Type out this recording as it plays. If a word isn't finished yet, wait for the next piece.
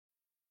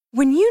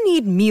When you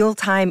need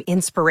mealtime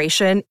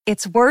inspiration,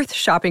 it's worth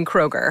shopping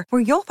Kroger,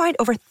 where you'll find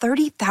over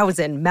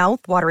 30,000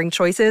 mouth-watering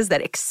choices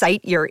that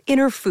excite your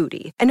inner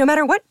foodie. And no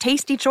matter what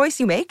tasty choice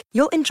you make,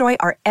 you'll enjoy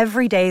our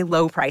everyday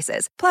low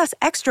prices, plus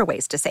extra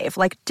ways to save,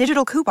 like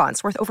digital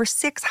coupons worth over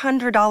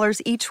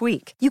 $600 each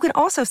week. You can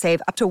also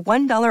save up to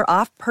 $1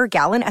 off per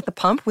gallon at the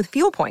pump with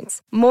fuel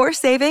points. More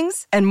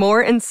savings and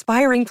more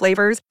inspiring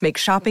flavors make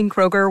shopping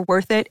Kroger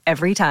worth it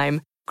every time.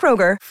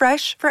 Kroger,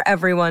 fresh for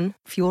everyone.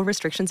 Fuel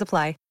restrictions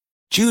apply.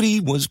 Judy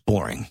was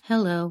boring.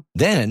 Hello.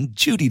 Then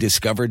Judy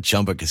discovered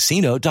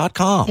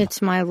ChumbaCasino.com.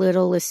 It's my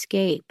little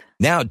escape.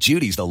 Now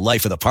Judy's the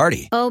life of the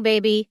party. Oh,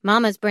 baby,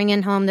 mama's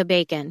bringing home the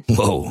bacon.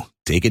 Whoa,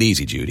 take it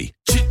easy, Judy.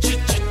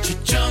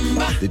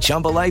 The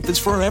Chumba life is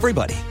for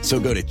everybody. So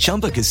go to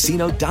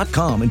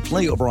ChumbaCasino.com and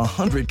play over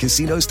 100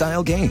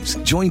 casino-style games.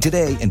 Join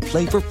today and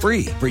play for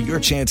free for your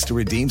chance to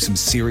redeem some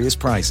serious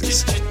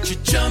prizes.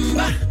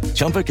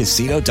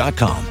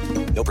 ChumbaCasino.com.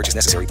 No purchase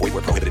necessary. Void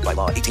where prohibited by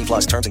law. 18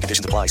 plus terms and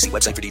conditions apply. See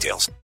website for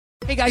details.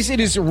 Hey guys, it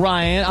is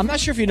Ryan. I'm not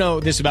sure if you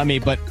know this about me,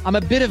 but I'm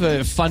a bit of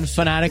a fun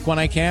fanatic when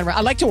I can. I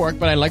like to work,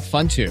 but I like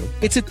fun too.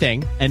 It's a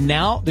thing. And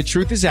now the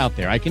truth is out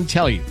there. I can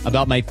tell you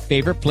about my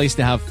favorite place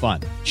to have fun.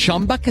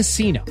 Chumba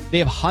Casino. They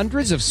have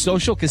hundreds of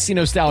social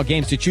casino style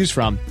games to choose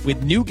from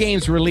with new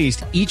games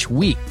released each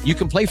week. You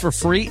can play for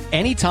free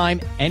anytime,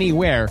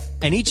 anywhere.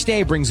 And each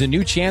day brings a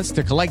new chance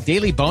to collect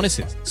daily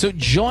bonuses. So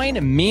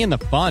join me in the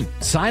fun.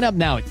 Sign up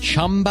now at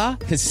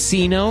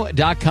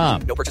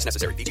ChumbaCasino.com. No purchase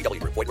necessary. VGW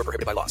Group. Void where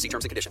prohibited by law. See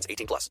terms and conditions.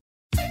 18 plus.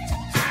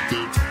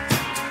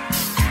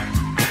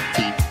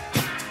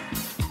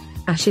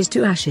 Ashes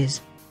to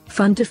ashes.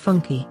 Fun to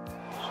funky.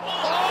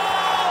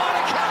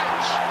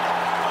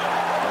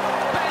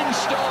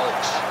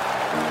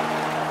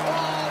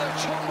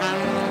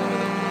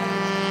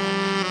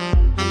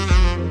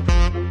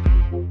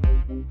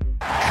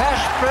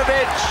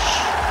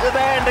 The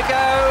man to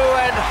go,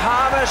 and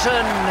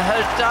Harbison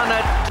has done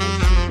it.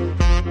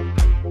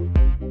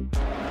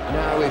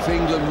 Now, if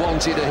England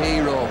wanted a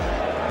hero,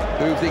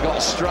 who've they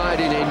got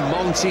striding in?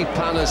 Monty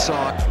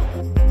Panesar.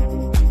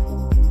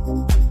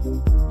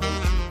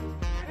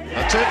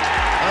 That's it.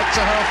 That's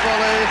a half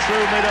volley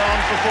through mid-on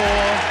for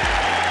four.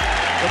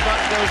 The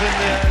back goes in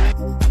the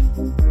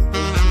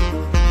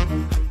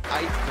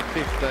 8 to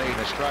 15.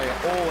 Australia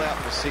all out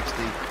for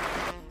 60.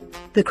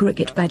 The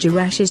Cricket Badger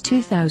Ashes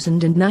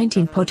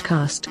 2019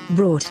 podcast,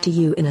 brought to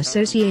you in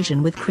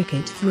association with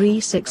Cricket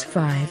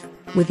 365,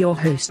 with your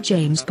host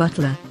James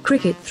Butler,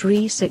 Cricket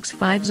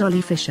 365's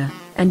Ollie Fisher,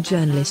 and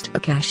journalist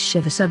Akash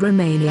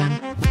Shivasubramanian.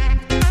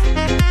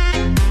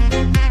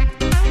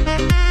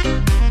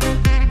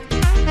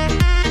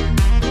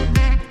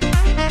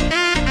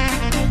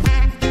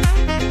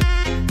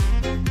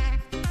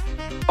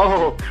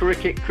 Oh,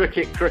 cricket,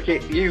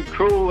 you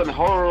cruel and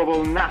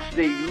horrible,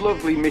 nasty,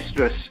 lovely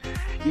mistress.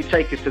 You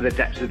take us to the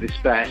depths of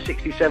despair,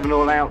 67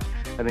 all out,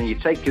 and then you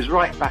take us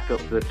right back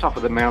up to the top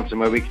of the mountain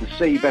where we can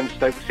see Ben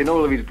Stokes in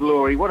all of his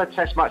glory. What a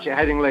test match at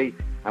Headingley.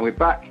 And we're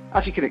back,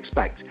 as you can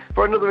expect,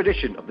 for another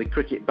edition of the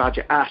Cricket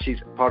Badger Ashes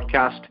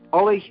podcast.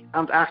 Ollie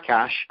and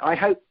Akash, I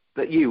hope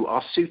that you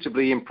are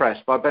suitably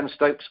impressed by Ben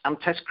Stokes and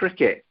Test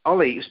cricket.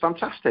 Ollie, it's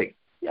fantastic.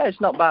 Yeah,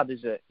 it's not bad,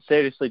 is it?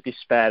 Seriously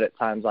despair at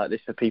times like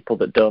this for people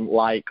that don't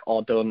like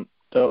or don't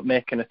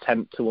make an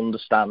attempt to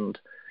understand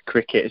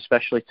cricket,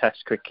 especially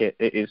Test cricket.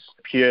 It is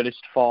the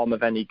purest form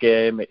of any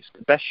game. It's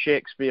the best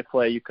Shakespeare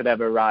play you could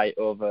ever write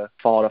over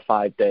 4 or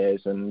 5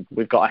 days, and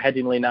we've got a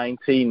Headingley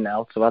 19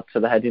 now to add to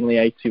the Headingley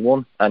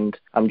 81, and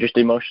I'm just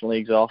emotionally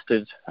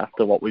exhausted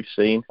after what we've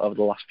seen over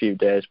the last few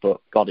days, but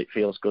God, it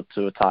feels good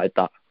to have tied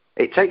that.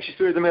 It takes you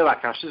through the mill,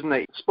 Akash, doesn't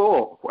it?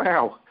 Sport,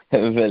 wow.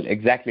 Well,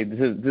 exactly. This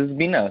has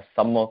been a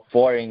summer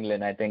for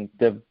England. I think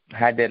they've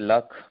had their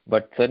luck,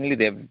 but certainly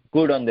they're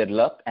good on their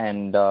luck,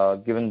 and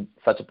given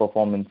such a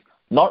performance,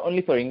 not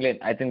only for England,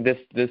 I think this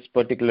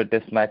particular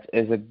test match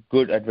is a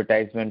good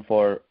advertisement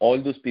for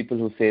all those people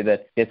who say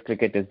that Test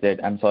cricket is dead.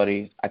 I'm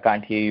sorry, I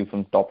can't hear you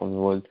from top of the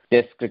world.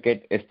 Test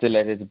cricket is still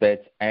at its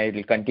best, and it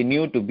will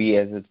continue to be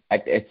at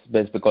its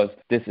best because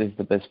this is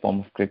the best form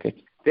of cricket.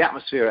 The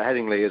atmosphere at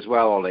Headingley as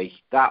well, Ollie,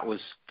 that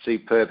was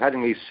superb.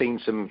 Headingley's seen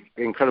some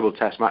incredible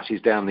test matches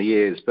down the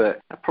years,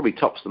 but that probably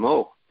tops them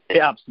all. It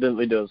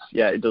absolutely does.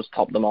 Yeah, it does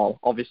top them all.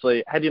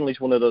 Obviously,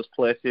 Headingley's one of those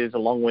places,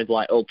 along with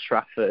like Old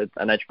Trafford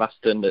and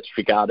Edgbaston, that's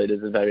regarded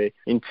as a very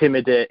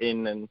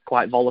intimidating and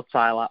quite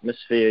volatile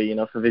atmosphere, you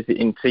know, for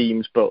visiting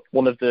teams. But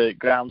one of the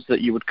grounds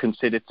that you would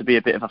consider to be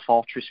a bit of a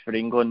fortress for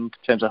England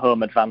in terms of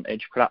home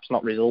advantage, perhaps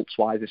not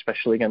results-wise,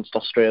 especially against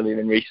Australia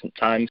in recent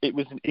times. It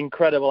was an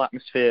incredible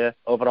atmosphere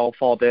over all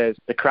 4 days.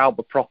 The crowd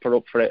were proper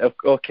up for it.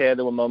 Okay,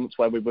 there were moments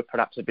where we were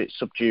perhaps a bit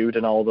subdued,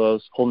 and all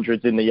those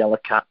hundreds in the yellow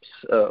caps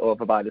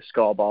over by the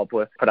scoreboard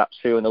were perhaps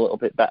feeling a little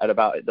bit better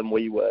about it than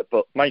we were,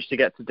 but managed to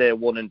get to day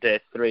 1 and day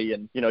 3,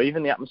 and you know,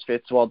 even the atmosphere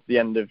towards the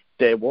end of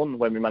day one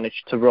when we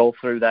managed to roll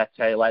through their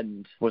tail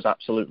end was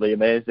absolutely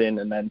amazing.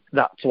 And then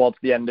that towards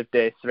the end of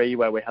day 3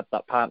 where we had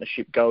that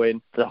partnership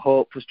going, the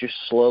hope was just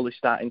slowly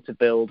starting to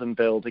build and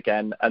build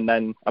again. And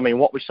then, I mean,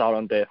 what we saw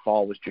on day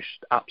 4 was just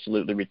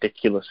absolutely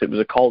ridiculous. It was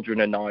a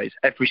cauldron of noise,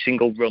 every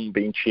single run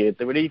being cheered.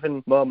 There were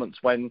even moments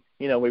when,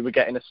 you know, we were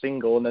getting a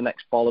single and the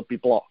next ball would be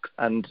blocked,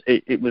 and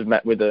it was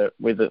met with a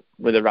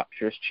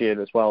rapturous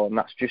cheer as well. And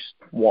that's just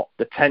what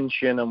the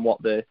tension and what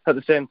at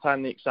the same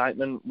time the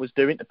excitement was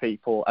doing to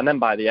people. And then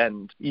by the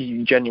end,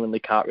 you genuinely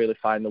can't really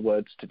find the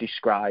words to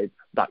describe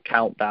that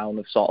countdown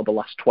of sort of the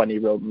last 20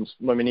 runs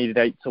when we needed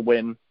 8 to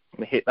win.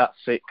 We hit that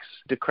 6,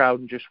 the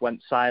crowd just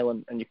went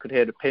silent, and you could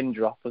hear the pin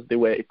drop as they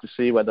waited to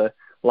see whether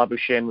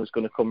Labuschagne was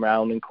going to come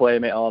round and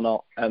claim it or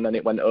not, and then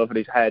it went over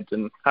his head.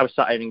 And I was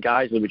sat here in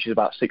Guiseley, which is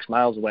about 6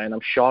 miles away, and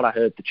I'm sure I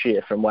heard the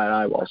cheer from where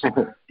I was.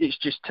 It's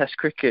just Test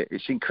cricket.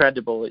 It's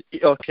incredible.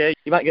 Okay,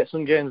 you might get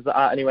some games that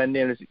aren't anywhere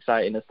near as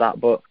exciting as that,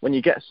 but when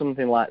you get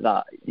something like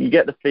that, you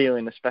get the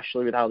feeling,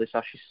 especially with how this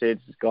Ashes series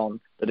has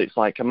gone, that it's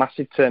like a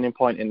massive turning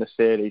point in the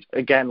series.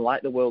 Again,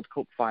 like the World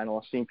Cup final,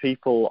 I've seen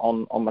people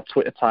on my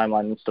Twitter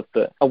timeline and stuff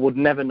that I would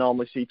never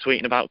normally see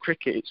tweeting about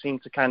cricket. It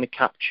seemed to kind of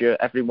capture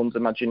everyone's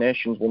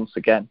imaginations once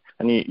again.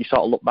 And you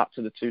sort of look back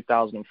to the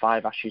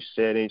 2005 Ashes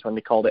series when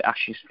they called it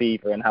Ashes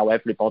fever, and how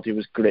everybody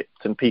was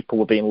gripped and people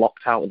were being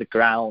locked out of the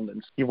ground.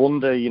 And you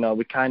wonder, you know,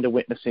 we're kind of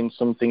witnessing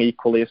something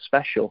equally as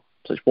special.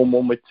 So it's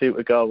 1-1 with 2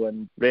 to go,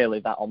 and really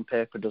that on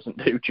paper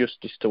doesn't do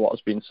justice to what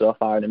has been so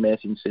far an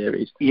amazing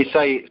series. You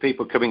say it's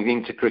people coming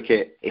into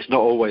cricket, it's not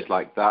always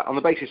like that. On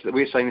the basis that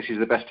we're saying this is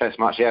the best Test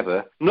match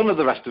ever, none of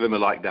the rest of them are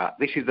like that.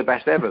 This is the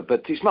best ever,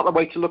 but it's not the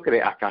way to look at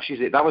it, Akash,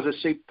 is it? That was a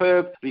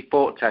superbly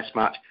fought Test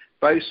match.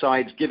 Both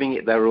sides giving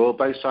it their all,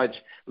 both sides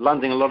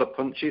landing a lot of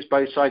punches,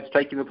 both sides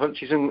taking the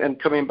punches and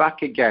coming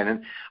back again.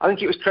 And I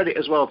think it was credit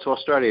as well to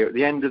Australia at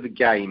the end of the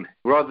game.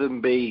 Rather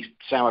than be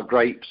sour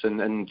grapes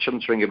and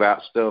chuntering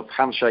about stuff,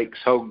 handshakes,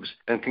 hugs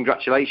and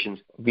congratulations.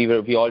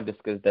 We all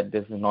discussed that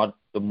this is not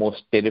the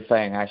most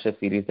terrifying Ashes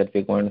series that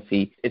we're going to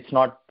see. It's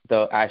not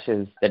the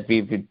Ashes that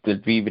we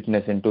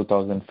witnessed in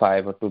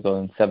 2005 or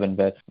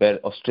 2007 where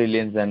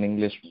Australians and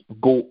English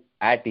go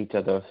at each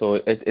other.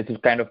 So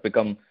it's kind of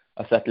become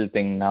a subtle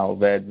thing now,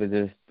 where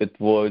with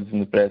words in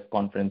the press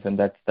conference, and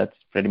that's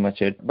pretty much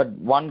it. But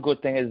one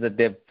good thing is that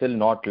they've still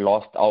not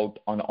lost out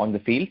on the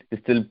field. They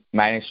still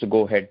managed to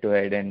go head to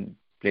head and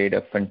played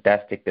a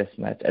fantastic Test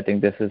match. I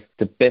think this is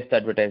the best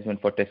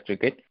advertisement for Test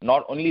cricket.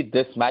 Not only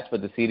this match,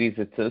 but the series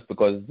itself,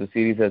 because the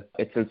series has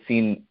itself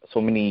seen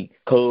so many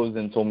curves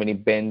and so many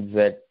bends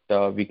that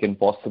we can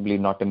possibly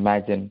not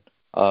imagine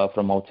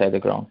from outside the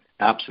ground.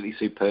 Absolutely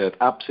superb,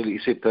 absolutely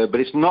superb. But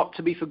it's not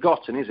to be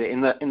forgotten, is it?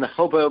 In the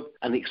hubbub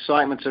and the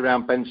excitement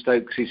around Ben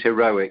Stokes'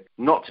 heroic,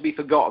 not to be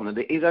forgotten that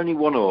it is only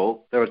 1-1.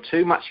 There are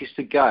 2 matches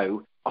to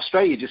go.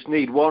 Australia just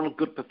need one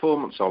good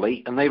performance,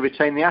 Ollie, and they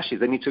retain the Ashes.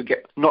 They need to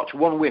notch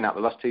 1 win out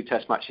of the last 2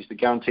 Test matches to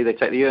guarantee they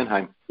take the urn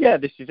home. Yeah,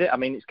 this is it. I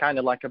mean, it's kind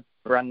of like a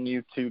brand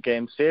new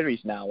 2-game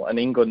series now, and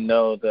England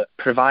know that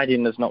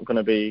providing there's not going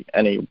to be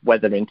any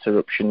weather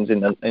interruptions in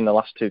the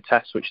last 2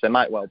 Tests, which there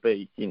might well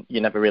be, you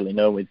never really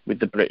know with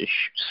the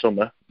British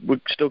summer, we're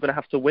still going to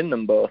have to win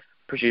them both,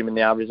 presuming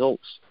they are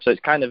results. So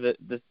it's kind of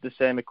the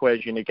same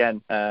equation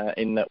again,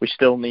 in that we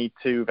still need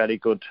 2 very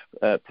good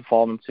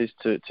performances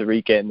to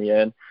regain the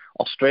urn.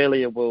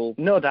 Australia will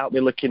no doubt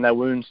be licking their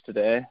wounds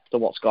today after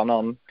what's gone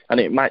on, and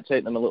it might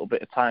take them a little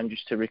bit of time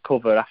just to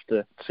recover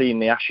after seeing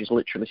the Ashes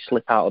literally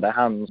slip out of their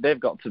hands. They've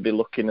got to be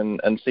looking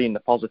and seeing the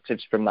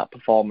positives from that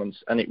performance,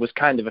 and it was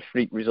kind of a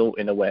freak result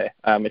in a way.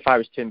 If I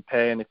was Tim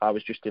Paine, if I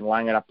was Justin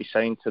Langer, I'd be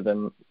saying to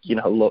them, you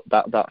know, look,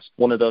 that's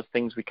one of those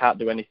things we can't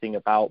do anything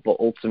about, but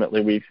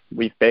ultimately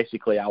we've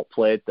basically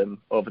outplayed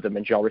them over the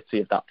majority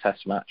of that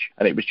Test match,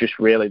 and it was just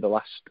really the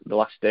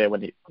last day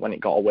when it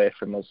got away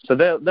from us. So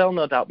they'll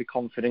no doubt be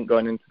confident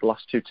going into the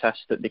last 2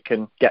 Tests that they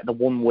can get the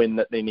 1 win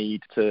that they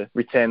need to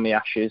retain the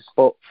Ashes.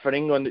 But for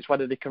England, it's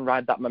whether they can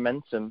ride that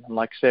momentum. And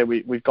like I say,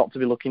 we've got to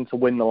be looking to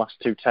win the last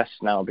 2 Tests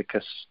now,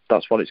 because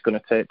that's what it's going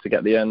to take to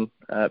get the urn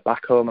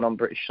back home and on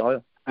British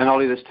soil. And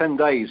Ollie, there's 10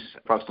 days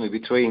approximately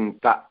between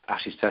that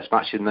Ashes Test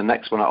match and the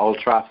next one at Old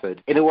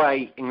Trafford. In a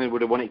way, England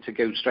would have wanted to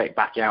go straight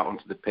back out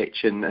onto the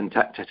pitch and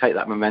to take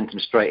that momentum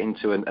straight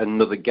into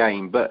another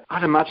game. But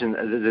I'd imagine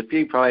that there's a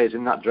few players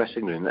in that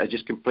dressing room that are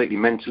just completely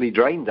mentally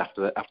drained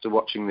after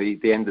watching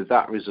the end of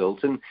that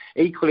result. And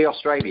equally,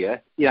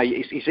 Australia, you know,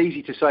 it's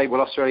easy to say,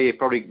 well, Australia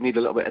probably need a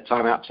little bit of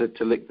time out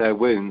to lick their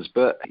wounds,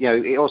 but you know,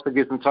 it also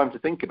gives them time to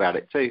think about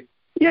it too.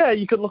 Yeah,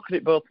 you could look at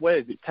it both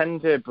ways. It's a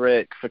 10-day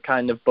break for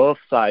kind of both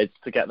sides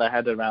to get their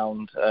head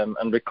around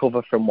and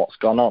recover from what's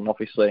gone on,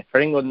 obviously. For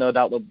England, no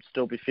doubt they'll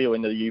still be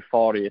feeling the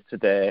euphoria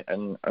today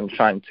and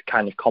trying to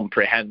kind of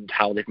comprehend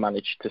how they've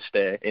managed to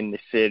stay in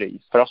this series.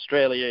 For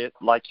Australia,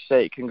 like you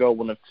say, it can go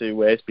one of 2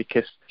 ways,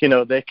 because, you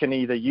know, they can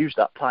either use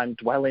that time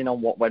dwelling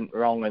on what went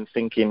wrong and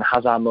thinking,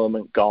 has our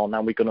moment gone?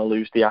 Are we going to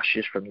lose the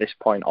Ashes from this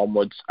point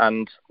onwards?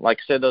 And like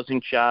I say, those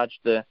in charge,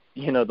 the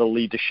the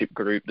leadership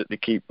group that they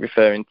keep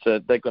referring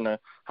to, they're going to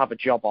have a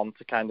job on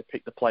to kind of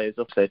pick the players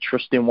up. They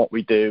trust in what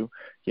we do.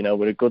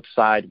 We're a good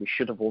side. We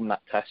should have won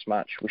that test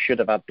match. We should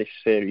have had this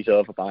series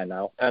over by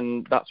now.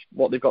 And that's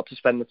what they've got to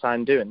spend the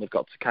time doing. They've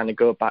got to kind of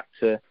go back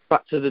to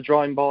the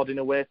drawing board in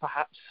a way,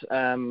 perhaps.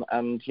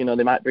 And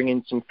they might bring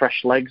in some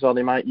fresh legs, or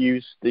they might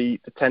use the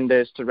 10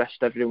 days to rest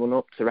everyone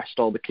up, to rest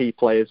all the key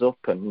players up.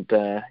 And,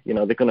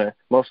 they're going to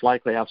most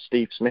likely have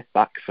Steve Smith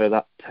back for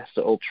that test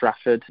at Old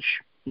Trafford.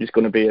 It's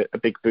going to be a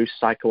big boost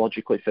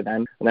psychologically for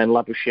them. And then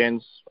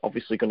Labuschagne's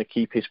obviously going to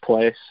keep his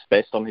place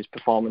based on his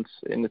performance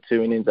in the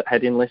 2 innings at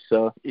Headingley.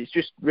 So it's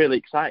just really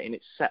exciting.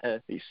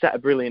 It's set a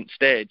brilliant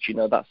stage.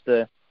 That's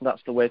the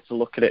way to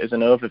look at it as an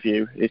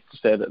overview, is to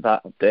say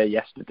that day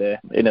yesterday,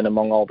 in and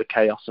among all the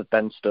chaos of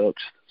Ben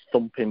Stokes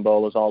thumping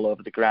bowlers all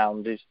over the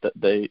ground, is that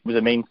it was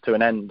a means to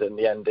an end, and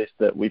the end is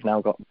that we've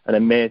now got an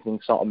amazing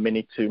sort of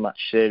mini 2-match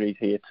series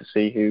here to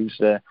see who's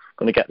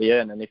going to get the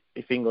urn. And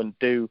if England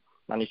do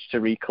manage to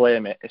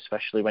reclaim it,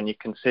 especially when you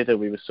consider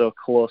we were so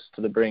close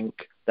to the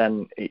brink,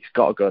 then it's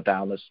got to go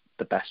down as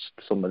the best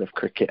summer of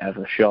cricket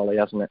ever, surely,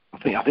 hasn't it?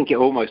 I think it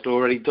almost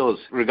already does.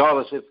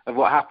 Regardless of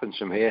what happens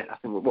from here, I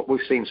think what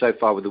we've seen so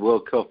far with the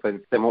World Cup and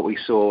then what we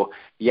saw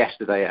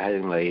yesterday at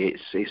Headingley,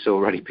 it's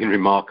already been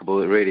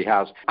remarkable. It really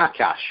has.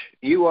 Akash,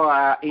 you are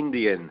our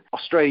Indian,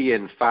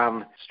 Australian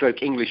fan,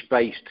 stroke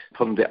English-based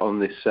pundit on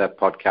this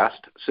podcast,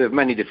 serve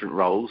many different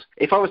roles.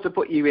 If I was to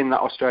put you in that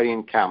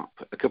Australian camp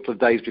a couple of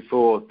days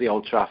before the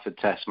Old Trafford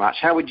Test match,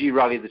 how would you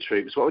rally the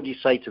troops? What would you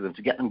say to them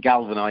to get them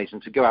galvanised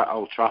and to go out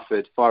Old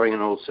Trafford firing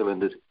on all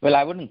cylinders? Well,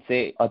 I wouldn't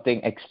say a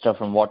thing extra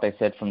from what I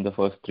said from the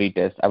first 3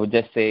 tests. I would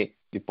just say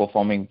you're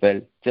performing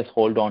well. Just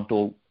hold on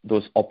to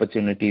those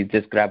opportunities.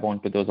 Just grab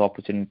onto those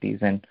opportunities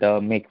and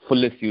make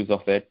fullest use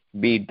of it,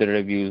 be it the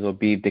reviews or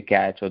be it the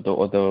catch or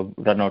the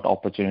run-out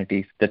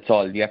opportunities. That's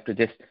all. You have to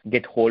just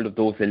get hold of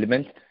those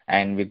elements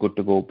and we're good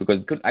to go.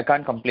 Because I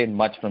can't complain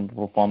much from the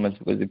performance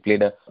because we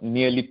played a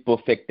nearly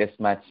perfect test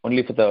match.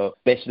 Only for the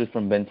special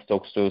from Ben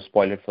Stokes to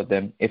spoil it for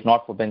them. If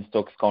not for Ben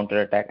Stokes'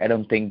 counter-attack, I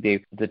don't think the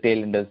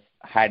tailenders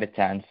had a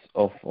chance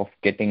of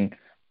getting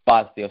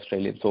past the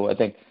Australians. So I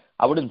think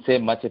I wouldn't say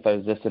much if I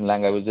was Justin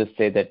Langer. I would just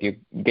say that you're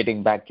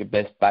getting back your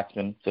best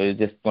batsman, so you're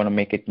just going to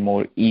make it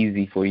more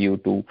easy for you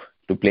to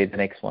play the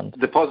next one.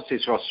 The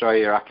positives for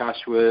Australia,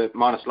 Akash, were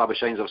Marnus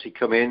Labuschagne's obviously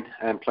come in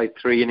and played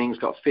 3 innings,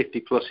 got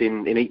 50 plus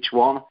in each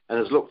one, and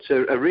has looked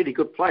a really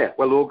good player.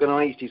 Well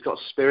organised, he's got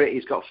spirit,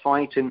 he's got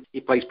fight, and he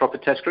plays proper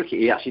Test cricket.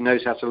 He actually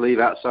knows how to leave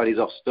outside his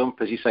off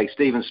stump. As you say,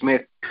 Stephen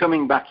Smith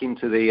coming back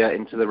into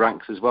the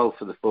ranks as well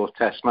for the 4th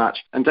Test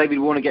match, and David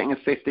Warner getting a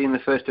 50 in the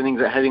first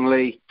innings at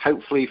Headingley.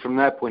 Hopefully, from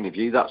their point of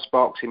view, that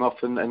sparks him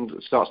off and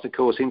starts to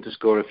course him to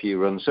score a few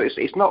runs. So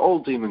it's not all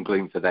doom and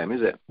gloom for them,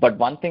 is it? But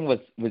one thing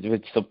which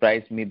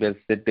surprised me was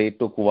that they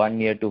took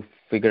 1 year to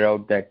figure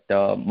out that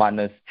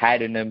Marnus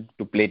had in him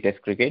to play Test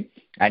cricket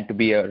and to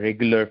be a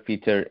regular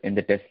feature in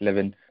the Test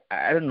 11.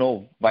 I don't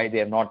know why they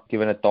have not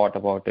given a thought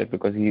about it,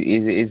 because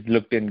he's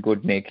looked in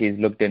good nick, he's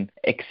looked in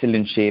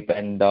excellent shape,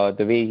 and the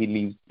way he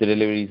leaves the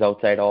deliveries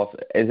outside off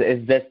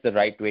is just the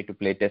right way to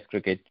play Test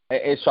cricket.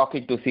 It's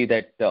shocking to see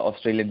that the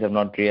Australians have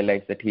not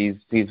realised that he's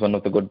one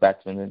of the good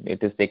batsmen, and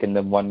it has taken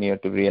them 1 year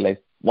to realise.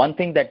 One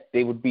thing that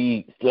they would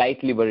be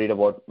slightly worried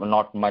about,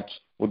 not much,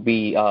 would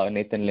be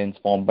Nathan Lynn's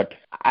form. But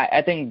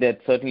I think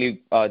that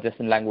certainly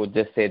Justin Langer would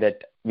just say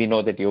that we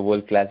know that you're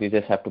world class, you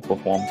just have to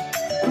perform.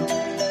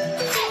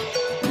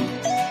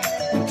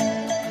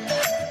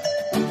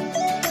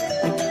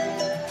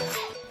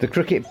 The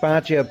Cricket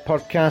Badger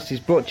podcast is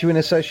brought to you in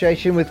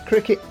association with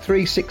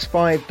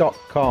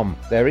Cricket365.com.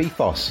 Their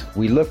ethos: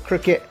 we love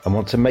cricket and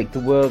want to make the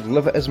world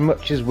love it as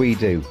much as we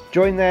do.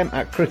 Join them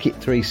at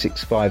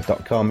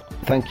Cricket365.com.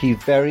 Thank you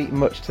very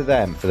much to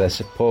them for their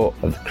support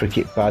of the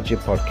Cricket Badger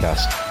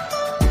podcast.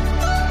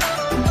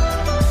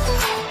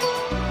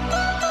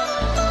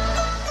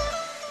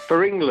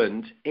 For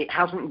England, it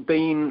hasn't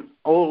been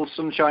all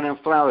sunshine and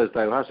flowers,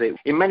 though, has it?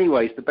 In many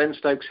ways, the Ben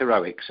Stokes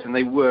heroics, and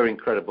they were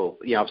incredible.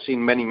 I've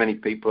seen many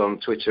people on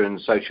Twitter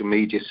and social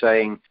media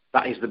saying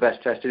that is the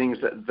best Test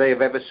innings that they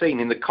have ever seen.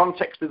 In the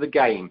context of the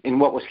game, in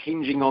what was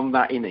hinging on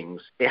that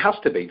innings, it has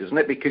to be, doesn't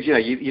it? Because,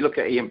 you look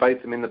at Ian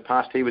Botham in the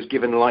past, he was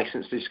given a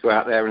licence to just go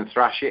out there and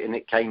thrash it, and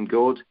it came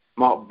good.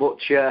 Mark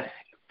Butcher,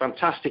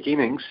 fantastic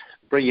innings,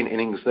 brilliant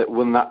innings that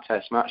won that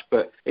Test match,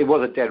 but it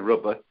was a dead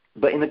rubber.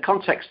 But in the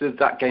context of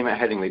that game at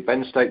Headingley,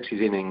 Ben Stokes'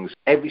 innings,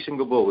 every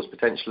single ball was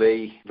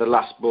potentially the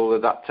last ball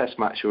of that Test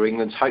match, or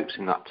England's hopes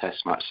in that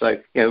Test match. So,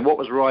 what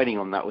was riding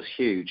on that was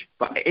huge.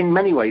 But in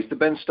many ways, the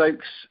Ben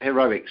Stokes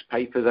heroics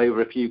papered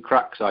over a few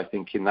cracks, I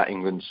think, in that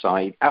England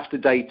side. After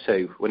day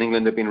 2, when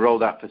England had been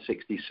rolled out for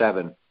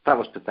 67, That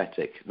was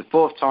pathetic. The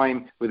fourth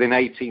time within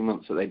 18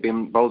 months that they've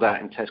been bowled out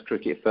in Test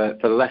cricket for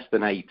less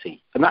than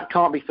 80. And that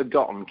can't be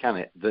forgotten, can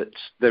it? That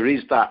there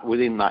is that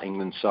within that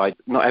England side.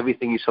 Not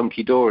everything is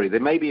hunky-dory. There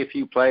may be a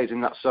few players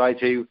in that side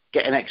who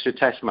get an extra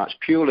Test match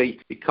purely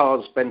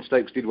because Ben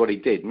Stokes did what he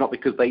did, not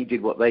because they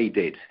did what they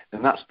did.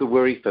 And that's the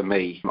worry for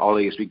me,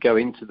 Ollie, as we go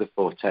into the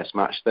fourth Test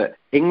match, that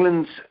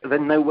England, they're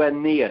nowhere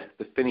near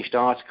the finished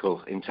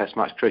article in Test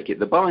match cricket.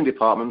 The bowling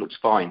department looks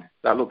fine.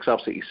 That looks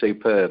absolutely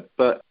superb.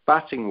 But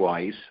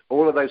batting-wise,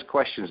 all of those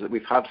questions that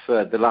we've had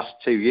for the last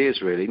 2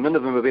 years, really, none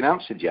of them have been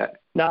answered yet.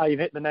 No, you've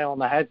hit the nail on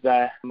the head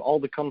there. All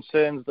the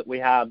concerns that we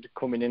had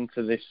coming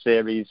into this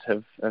series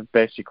have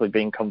basically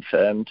been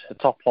confirmed. The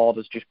top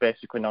order's just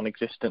basically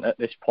non-existent at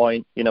this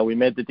point. You know, we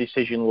made the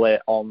decision late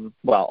on,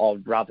 or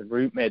rather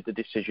Root made the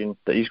decision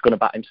that he's going to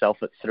bat himself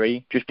at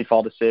 3 just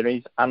before the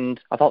series.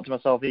 And I thought to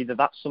myself, either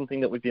that's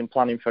something that we've been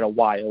planning for a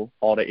while,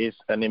 or it is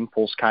an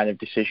impulse kind of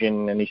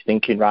decision and he's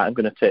thinking, right, I'm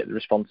going to take the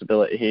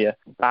responsibility here.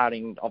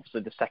 Barring,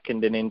 obviously, the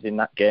second innings in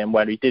that game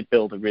where he did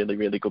build a really,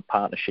 really good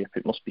partnership,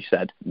 it must be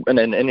said. And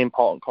an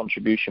important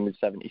contribution with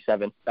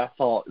 77. I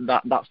thought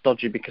that's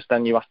dodgy because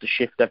then you have to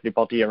shift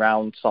everybody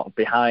around sort of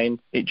behind.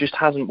 It just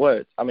hasn't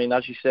worked. I mean,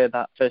 as you say,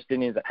 that first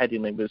innings at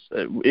Headingley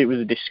was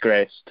a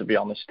disgrace, to be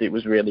honest. It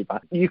was really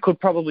bad. You could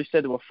probably say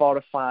there were 4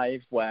 or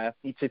 5 where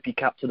you tip your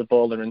cap to the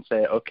bowler and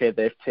say, okay,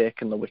 they've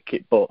taken the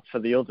wicket, but for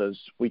the others,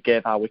 we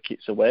gave our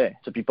wickets away.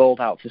 To be bowled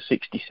out for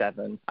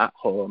 67 at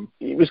home,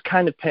 it was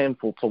kind of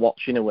painful to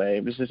watch in a way.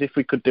 It was as if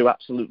we could do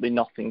absolutely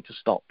nothing to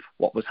stop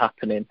what was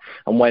happening.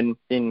 And when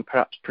in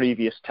perhaps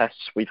previous tests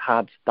we've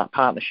had that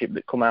partnership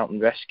that come out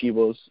and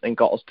rescue us and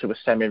got us to a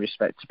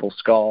semi-respectable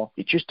score,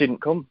 it just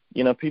didn't come.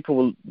 You know,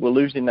 people were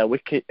losing their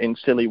wicket in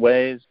silly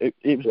ways. It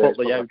was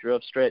Butler who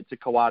drove straight to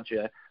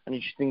Khawaja, and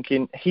you're just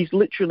thinking, he's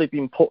literally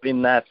been put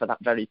in there for that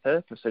very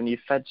purpose, and you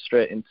fed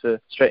straight into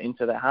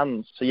their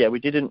hands. So yeah, we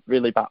didn't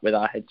really bat with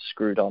our heads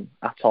screwed on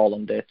at all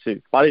on day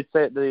 2. But I did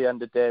say at the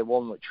end of day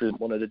 1, which was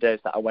one of the days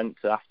that I went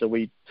to after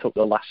we took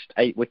the last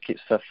 8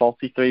 wickets for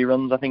 43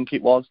 runs, I think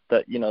it was,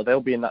 that, you know, they'll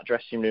be in that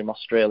dressing room,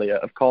 Australia,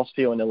 of course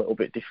feeling a little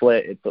bit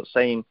deflated, but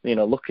saying, you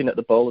know, looking at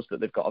the bowlers that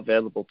they've got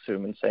available to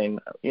them and saying,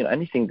 you know,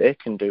 anything they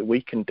can do,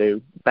 we can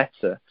do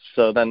better.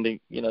 So then they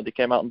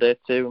came out on day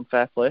 2 and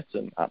fair play to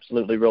them,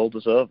 absolutely rolled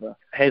us over.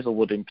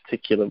 Hazelwood in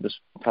particular was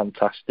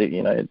fantastic.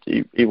 You know,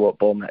 he won't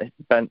bowl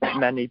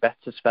many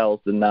better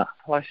spells than that.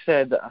 Like I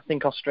said, I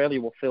think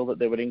Australia will feel that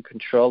they were in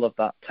control of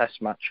that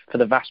Test match for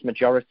the vast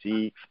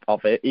majority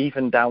of it,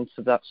 even down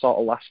to that sort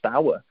of last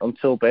hour,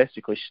 until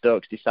basically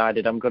Stokes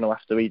decided, I'm going to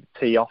have to either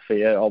tee off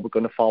here or we're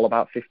going to fall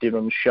about 50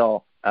 runs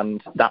short.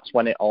 And that's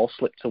when it all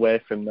slipped away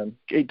from them.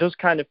 It does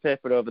kind of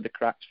paper over the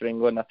cracks for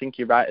England. I think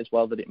you're right as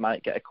well that it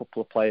might get a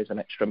couple of players an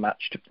extra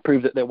match to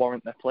prove that they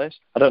warrant their place.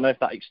 I don't know if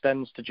that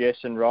extends to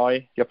Jason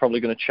Roy. You're probably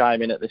going to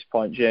chime in at this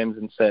point, James,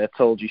 and say, I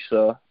told you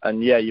so.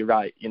 And yeah, you're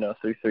right. You know,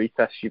 through 3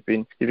 tests, you've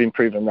been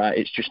proven right.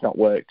 It's just not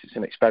worked. It's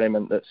an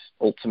experiment that's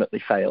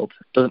ultimately failed.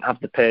 Doesn't have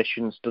the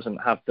patience, doesn't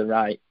have the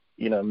right,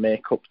 you know,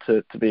 make up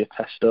to be a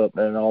Test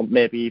opener, or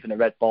maybe even a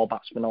red ball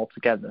batsman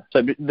altogether.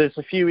 So there's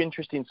a few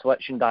interesting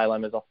selection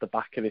dilemmas off the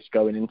back of this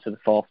going into the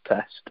 4th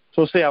Test.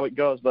 So we'll see how it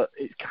goes, but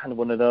it's kind of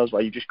one of those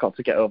where you just got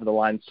to get over the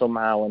line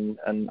somehow,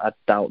 and I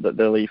doubt that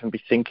they'll even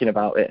be thinking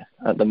about it.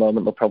 At the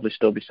moment, they'll probably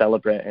still be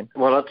celebrating.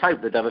 Well, I'd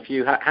hope they'd have a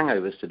few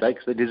hangovers today,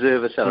 because they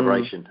deserve a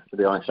celebration, to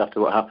be honest,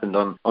 after what happened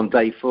on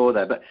day 4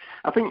 there. But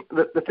I think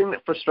the thing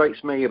that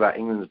frustrates me about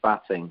England's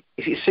batting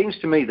is it seems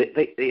to me that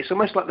it's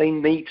almost like they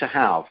need to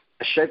have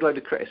a shed load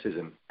of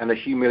criticism and a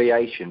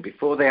humiliation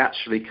before they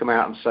actually come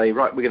out and say,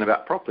 right, we're going to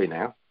bat properly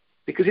now.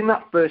 Because in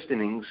that first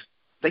innings,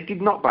 they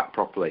did not bat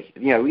properly.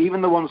 You know,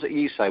 even the ones that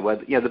you say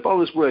where, you know, the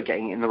bowlers were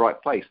getting it in the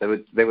right place. They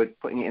were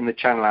putting it in the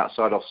channel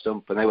outside off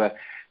stump, and they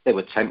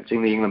were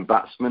tempting the England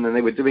batsmen, and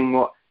they were doing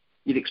what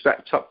you'd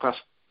expect top-class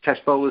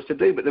Test bowlers to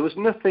do, but there was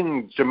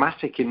nothing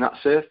dramatic in that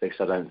surface,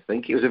 I don't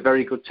think. It was a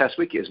very good Test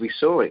wicket as we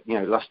saw it. You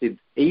know, it lasted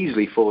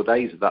easily 4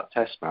 days of that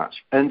Test match.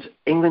 And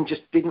England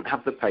just didn't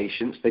have the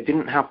patience. They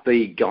didn't have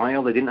the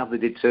guile. They didn't have the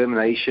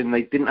determination.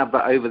 They didn't have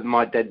that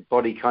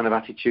over-my-dead-body kind of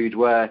attitude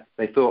where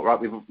they thought, right,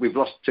 we've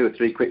lost 2 or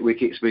 3 quick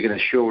wickets. We're going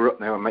to shore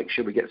up now and make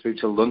sure we get through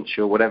to lunch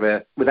or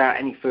whatever without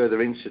any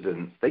further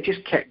incident. They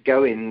just kept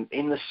going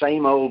in the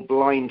same old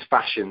blind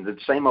fashion, the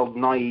same old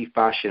naive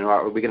fashion.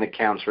 Right, we're going to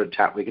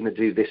counter-attack. We're going to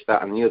do this,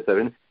 that and the other.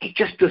 And it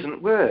just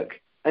doesn't work.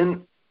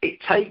 And it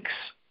takes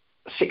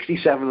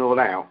 67 all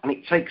out, and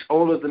it takes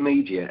all of the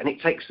media, and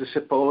it takes the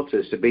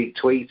supporters to be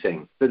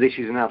tweeting that this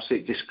is an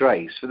absolute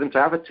disgrace, for them to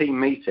have a team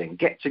meeting,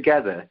 get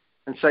together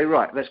and say,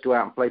 right, let's go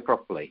out and play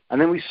properly.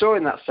 And then we saw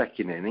in that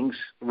second innings,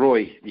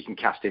 Roy, you can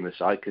cast him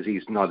aside because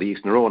he's neither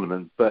use nor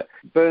ornament, but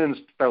Burns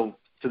fell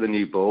to the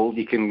new ball.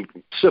 You can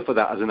suffer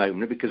that as an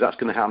opener because that's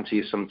going to happen to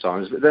you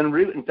sometimes. But then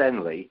Root and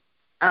Denley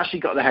actually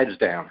got their heads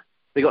down.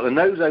 They got the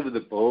nose over the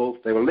ball,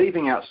 they were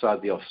leaving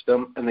outside the off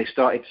stump, and they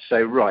started to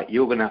say, right,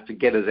 you're going to have to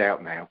get us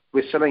out now.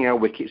 We're selling our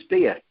wickets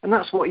dear. And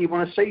that's what you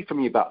want to see from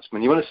your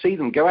batsmen. You want to see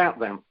them go out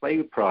there and play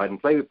with pride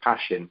and play with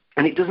passion.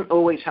 And it doesn't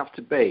always have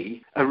to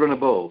be a run of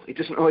ball. It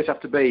doesn't always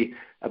have to be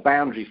a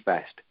boundary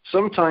fest.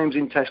 Sometimes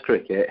in Test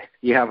cricket,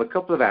 you have a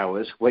couple of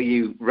hours where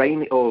you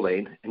rein it all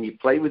in and you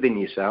play within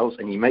yourselves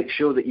and you make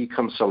sure that you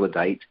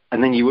consolidate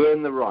and then you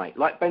earn the right.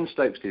 Like Ben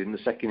Stokes did in the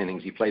second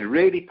innings. He played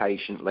really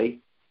patiently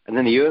and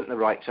then he earned the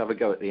right to have a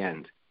go at the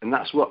end. And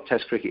that's what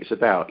Test cricket is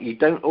about. You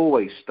don't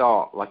always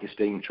start like a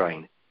steam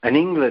train. And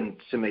England,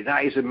 to me,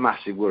 that is a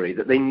massive worry,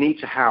 that they need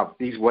to have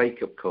these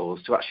wake-up calls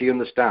to actually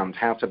understand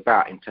how to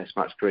bat in Test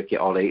match cricket,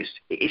 Ollie.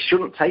 It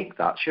shouldn't take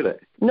that, should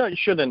it? No, it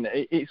shouldn't.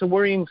 It's a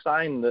worrying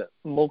sign that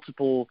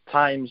multiple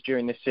times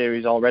during this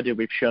series already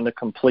we've shown a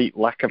complete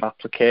lack of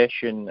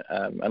application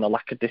and a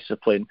lack of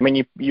discipline. I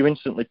mean, you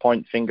instantly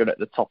point finger at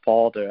the top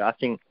order. I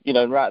think,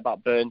 right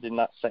about Burns in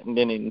that second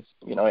innings,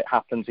 it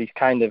happens. He's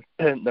kind of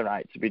earned the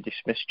right to be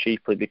dismissed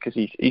cheaply because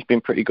he's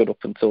been pretty good up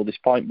until this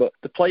point. But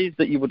the players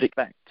that you would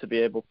expect to be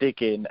able to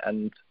dig in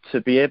and to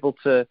be able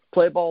to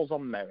play balls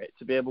on merit,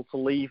 to be able to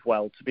leave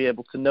well, to be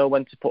able to know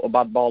when to put a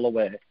bad ball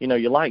away.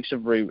 Your likes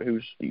of Root,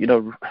 who's,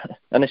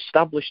 an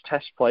established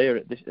Test player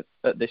at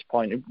this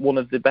point, one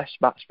of the best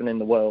batsmen in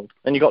the world.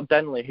 And you got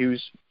Denley, who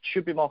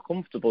should be more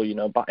comfortable,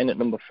 batting at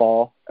number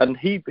 4. And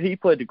he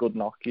played a good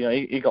knock.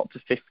 He got to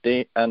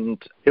 50,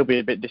 and he'll be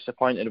a bit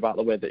disappointed about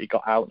the way that he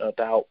got out, no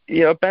doubt.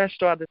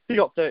 Bairstow, he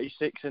got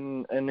 36,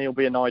 and he'll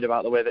be annoyed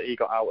about the way that he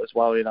got out as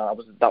well.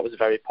 That was a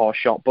very poor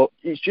shot. But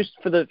it's just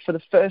for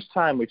the first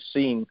time we've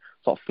seen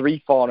sort of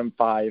 3, 4 and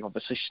 5,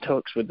 obviously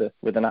Stokes with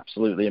an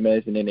absolutely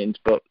amazing innings,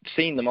 but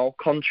seeing them all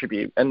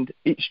contribute. And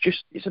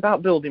it's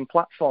about building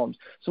platforms.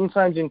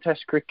 Sometimes in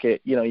Test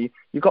cricket, you've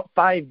got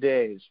 5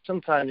 days.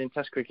 Sometimes in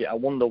Test cricket, I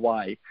wonder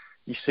why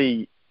you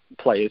see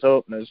players,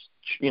 openers,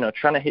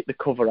 trying to hit the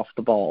cover off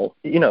the ball.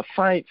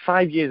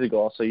 5 years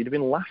ago or so, you'd have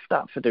been laughed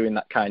at for doing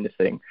that kind of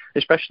thing,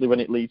 especially when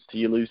it leads to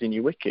you losing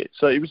your wicket.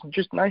 So it was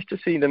just nice to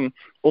see them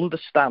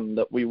understand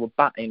that we were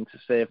batting to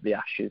save the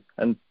Ashes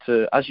and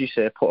to, as you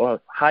say, put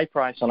a high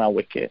price on our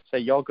wicket. Say,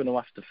 you're going to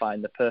have to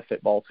find the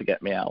perfect ball to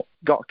get me out.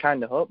 Got to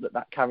kind of hope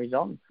that carries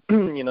on.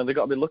 They've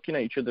got to be looking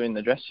at each other in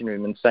the dressing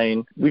room and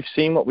saying, we've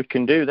seen what we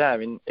can do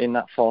there in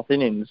that 4th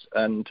innings,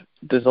 and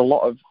there's a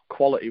lot of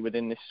quality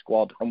within this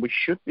squad, and we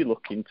should be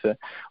looking to...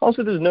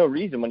 Also, there's no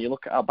reason when you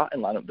look at our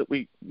batting lineup that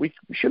we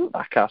shouldn't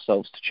back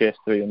ourselves to chase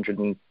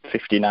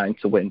 359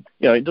 to win.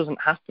 It doesn't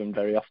happen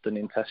very often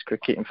in Test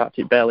cricket. In fact,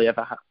 it barely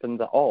ever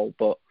happens at all,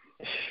 but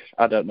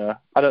I don't know.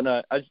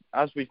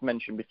 As we've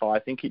mentioned before, I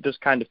think it does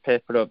kind of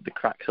paper over the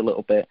cracks a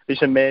little bit.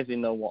 It's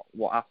amazing, though,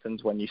 what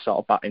happens when you sort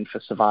of batting for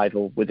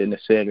survival within a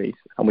series,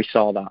 and we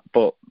saw that.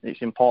 But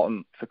it's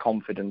important for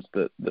confidence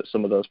that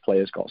some of those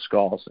players got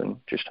scores, and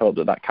just hope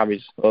that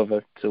carries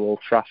over to Old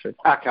Trafford.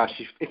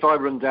 Akash, if I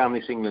run down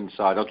this England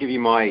side, I'll give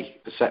you my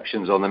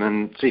perceptions on them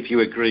and see if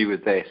you agree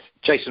with this.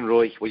 Jason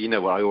Roy, well, you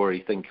know what I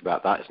already think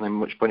about that. There's no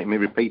much point in me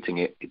repeating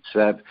it.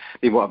 It's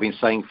been what I've been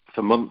saying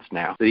for months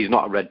now, that he's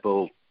not a red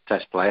ball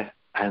Test player,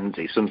 and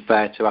it's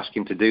unfair to ask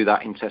him to do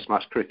that in Test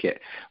match cricket.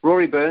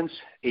 Rory Burns,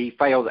 he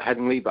failed at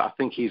Headingley, but I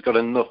think he's got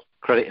enough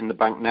credit in the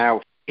bank now.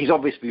 He's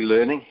obviously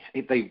learning.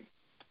 They've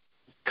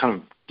kind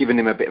of given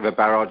him a bit of a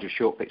barrage of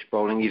short pitch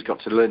bowling. He's got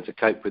to learn to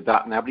cope with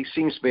that now, but he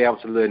seems to be able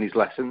to learn his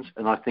lessons,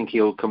 and I think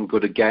he'll come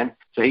good again.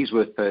 So he's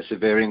worth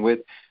persevering with.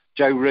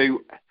 Joe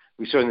Root,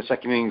 we saw in the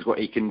second innings what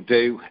he can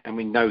do, and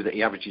we know that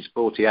he averages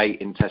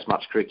 48 in Test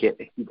match cricket.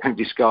 You don't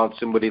discard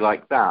somebody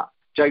like that.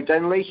 Joe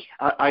Denley,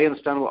 I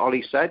understand what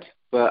Ollie said,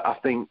 but I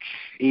think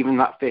even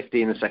that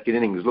 50 in the second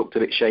innings looked a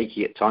bit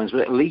shaky at times,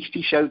 but at least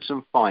he showed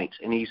some fight,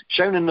 and he's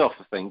shown enough,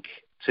 I think,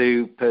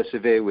 to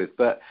persevere with.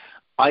 But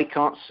I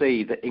can't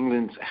see that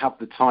England have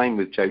the time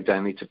with Joe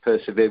Denley to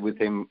persevere with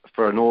him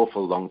for an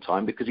awful long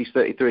time, because he's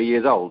 33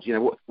 years old.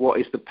 What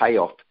is the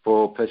payoff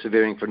for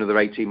persevering for another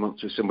 18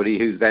 months with somebody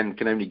who then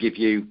can only give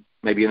you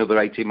maybe another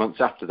 18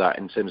 months after that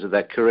in terms of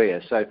their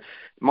career? So it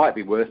might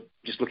be worth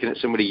just looking at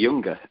somebody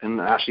younger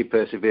and actually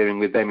persevering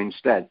with them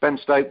instead. Ben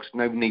Stokes,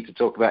 no need to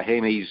talk about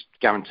him. He's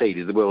guaranteed.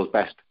 He's the world's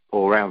best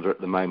all-rounder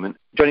at the moment.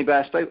 Johnny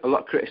Bairstow, a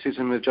lot of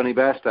criticism of Johnny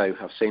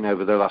Bairstow I've seen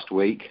over the last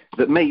week.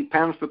 But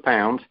pound for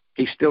pound,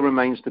 he still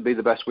remains to be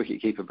the best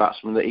wicket-keeper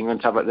batsman that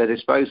England have at their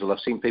disposal. I've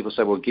seen people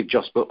say, well, give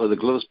Jos Buttler the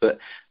gloves, but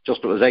Jos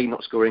Buttler's A,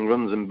 not scoring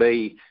runs, and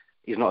B,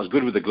 he's not as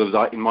good with the gloves,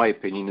 in my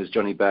opinion, as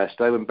Johnny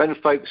Bairstow. And Ben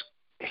Stokes,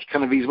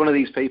 he's one of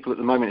these people at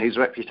the moment whose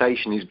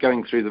reputation is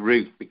going through the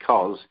roof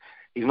because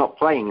he's not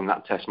playing in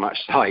that Test match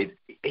side.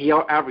 He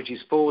averages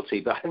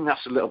 40, but I think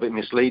that's a little bit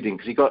misleading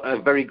because he got a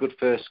very good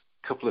first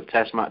couple of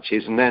Test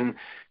matches and then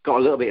got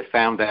a little bit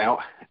found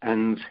out.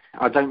 And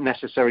I don't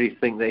necessarily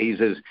think that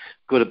he's as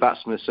good a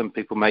batsman as some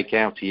people make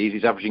out he is.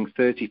 He's averaging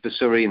 30 for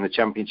Surrey in the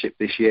Championship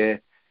this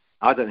year.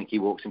 I don't think he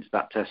walks into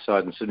that Test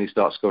side and suddenly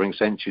starts scoring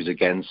centuries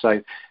again.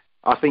 So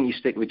I think you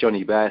stick with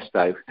Johnny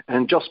Bairstow.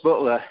 And Jos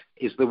Buttler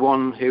is the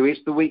one who is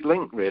the weak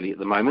link, really, at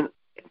the moment.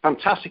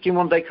 Fantastic in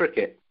one-day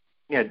cricket.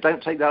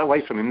 Don't take that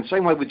away from him. The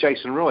same way with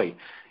Jason Roy.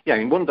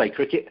 In one-day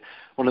cricket,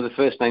 one of the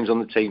first names on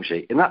the team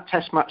sheet. In that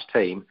Test match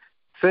team,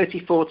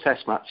 34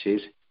 Test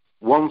matches,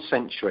 1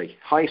 century,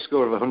 high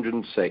score of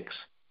 106.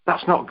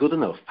 That's not good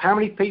enough. How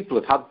many people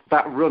have had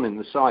that run in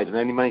the side and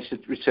only managed to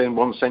return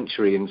 1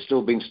 century and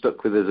still been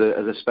stuck with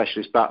as a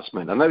specialist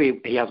batsman? I know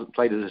he hasn't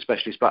played as a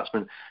specialist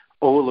batsman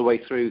all the way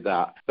through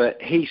that,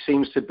 but he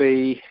seems to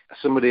be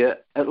somebody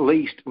that at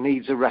least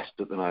needs a rest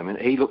at the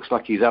moment. He looks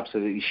like he's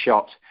absolutely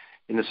shot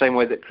in the same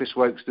way that Chris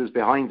Woakes does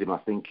behind him, I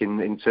think,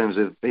 in terms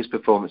of his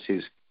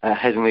performances.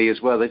 Headingley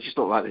as well, they just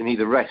look like they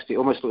need a rest. It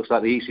almost looks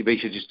like the ECB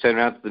should just turn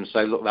around to them and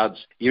say, look,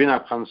 lads, you're in our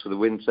plans for the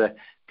winter.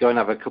 Go and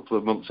have a couple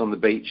of months on the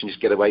beach and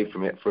just get away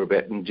from it for a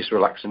bit and just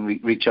relax and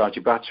recharge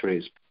your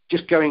batteries.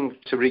 Just going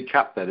to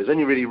recap there, there's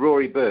only really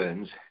Rory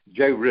Burns,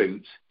 Joe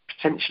Root,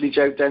 potentially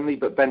Joe Denley,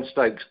 but Ben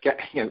Stokes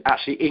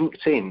actually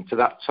inked in to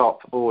that top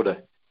order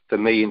for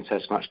me in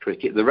Test match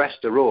cricket. The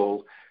rest are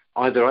all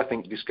either, I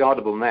think,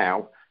 discardable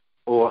now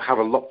or have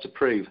a lot to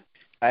prove.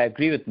 I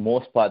agree with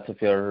most parts of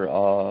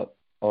your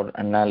or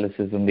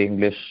analysis on the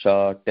English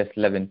Test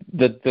 11.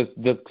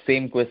 The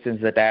same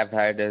questions that I have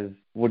had is,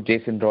 would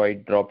Jason Roy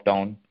drop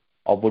down,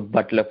 or would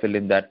Buttler fill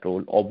in that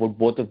role, or would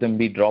both of them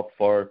be dropped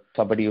for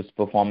somebody who's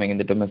performing in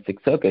the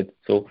domestic circuit?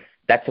 So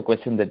that's a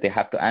question that they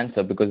have to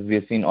answer, because we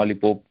have seen Ollie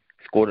Pope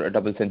score a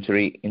double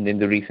century in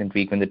the recent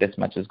week when the Test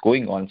match is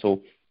going on.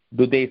 So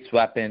do they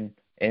swap in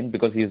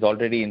because he's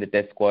already in the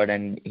Test squad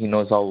and he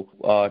knows how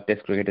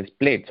Test cricket is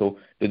played? So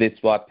do they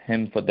swap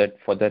him for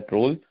that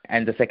role?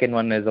 And the second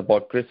one is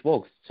about Chris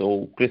Woakes.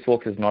 So Chris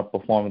Woakes has not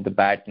performed with the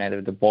bat, neither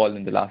with the ball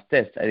in the last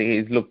Test. I think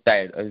he's looked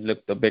tired. He's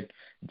looked a bit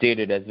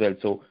jaded as well.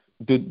 So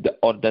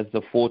does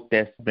the fourth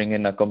Test bring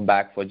in a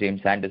comeback for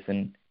James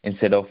Anderson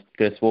instead of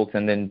Chris Woakes,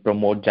 and then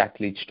promote Jack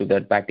Leach to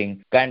that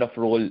batting kind of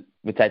role,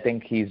 which I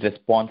think he's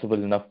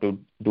responsible enough to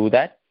do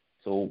that?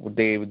 So would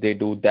they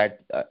do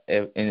that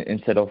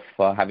instead of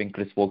having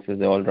Chris Woakes as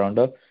the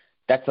all-rounder?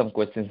 That's some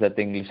questions that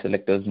the English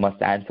selectors must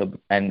answer,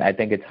 and I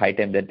think it's high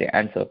time that they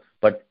answer.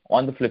 But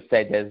on the flip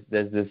side,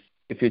 there's this: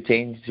 if you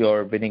change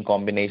your winning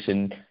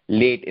combination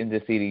late in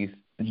the series,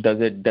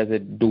 does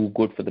it do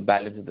good for the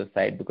balance of the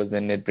side? Because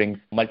then it brings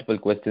multiple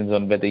questions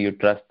on whether you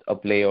trust a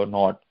player or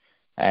not.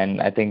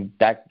 And I think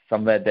that's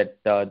somewhere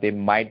that they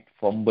might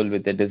fumble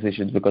with their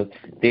decisions, because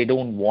they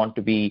don't want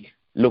to be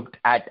looked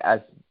at as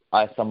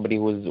somebody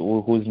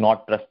who's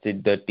not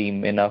trusted the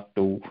team enough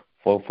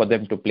for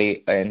them to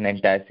play an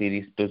entire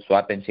series, to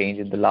swap and change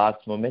in the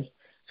last moment.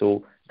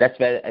 So that's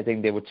where I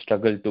think they would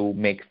struggle to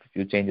make a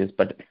few changes.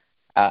 But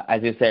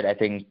as you said, I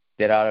think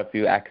there are a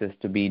few axes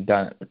to be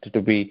done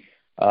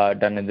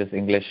in this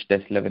English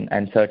Test 11,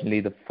 and certainly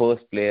the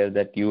first player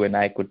that you and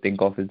I could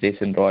think of is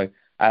Jason Roy.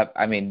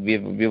 I mean,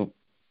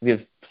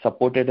 we've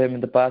supported him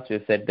in the past.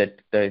 We've said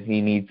that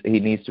he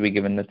needs to be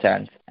given a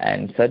chance,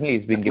 and certainly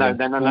he's been given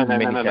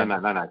many chances.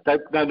 No.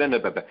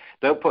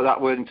 Don't put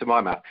that word into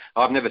my mouth.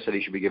 I've never said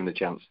he should be given a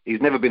chance.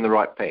 He's never been the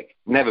right pick.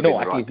 Never been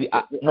the right pick.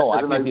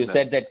 You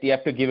said that you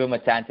have to give him a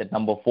chance at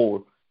number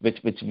 4, which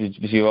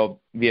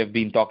we have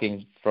been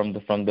talking from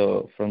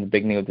the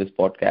beginning of this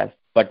podcast.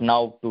 But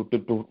now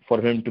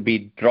for him to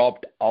be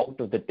dropped out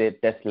of the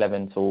Test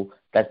 11, so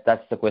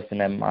that's the question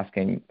I'm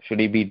asking. Should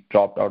he be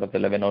dropped out of the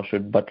 11, or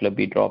should Buttler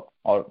be dropped,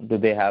 or do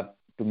they have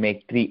to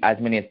make as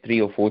many as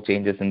 3 or 4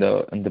 changes in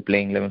the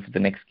playing 11 for the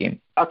next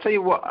game? I'll tell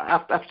you what.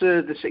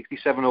 After the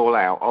 67 all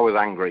out, I was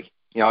angry.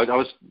 I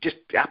was just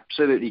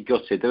absolutely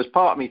gutted. There was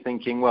part of me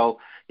thinking, well,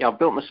 I've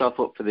built myself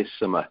up for this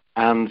summer,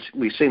 and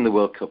we've seen the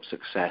World Cup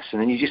success, and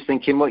then you're just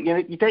thinking, well,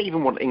 you don't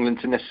even want England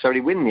to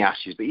necessarily win the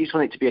Ashes, but you just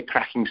want it to be a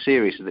cracking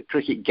series so that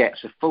cricket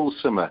gets a full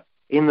summer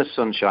in the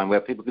sunshine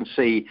where people can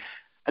see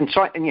and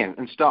start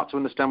to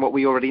understand what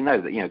we already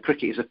know, that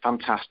cricket is a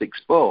fantastic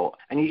sport.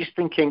 And you're just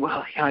thinking,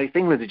 well, if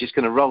England are just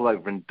going to roll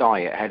over and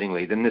die at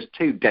Headingley, then there's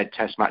 2 dead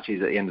Test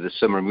matches at the end of the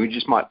summer, and we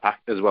just might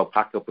pack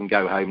up and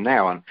go home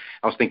now. And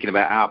I was thinking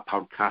about our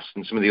podcast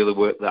and some of the other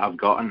work that I've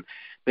got, and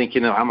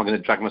thinking, how am I going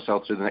to drag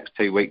myself through the next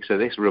 2 weeks of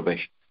this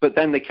rubbish? But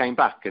then they came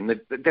back, and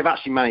they've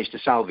actually managed to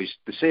salvage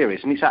the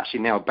series, and it's actually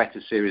now a better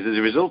series as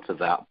a result of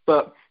that.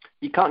 But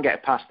you can't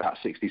get past that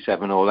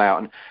 67 all out.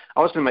 And I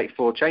was going to make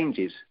 4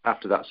 changes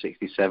after that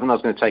 67. I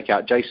was going to take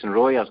out Jason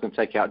Roy, I was going to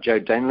take out Joe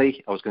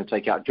Denley, I was going to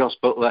take out Jos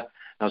Buttler,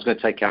 and I was going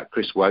to take out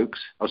Chris Woakes.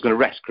 I was going to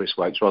rest Chris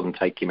Woakes rather than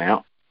take him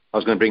out. I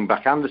was going to bring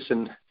back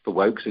Anderson for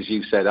Woakes, as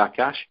you said,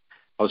 Akash.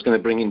 I was going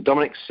to bring in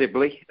Dominic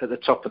Sibley at the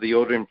top of the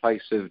order in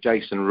place of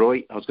Jason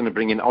Roy. I was going to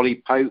bring in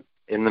Ollie Pope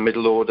in the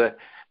middle order,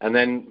 and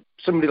then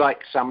somebody like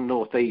Sam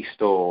Northeast,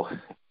 or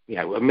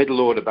a middle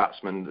order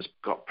batsman that's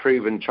got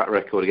proven track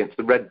record against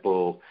the red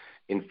ball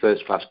in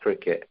first class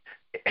cricket.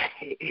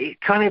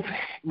 It kind of,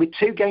 with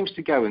 2 games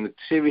to go and the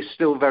series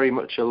still very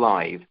much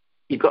alive,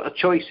 you've got a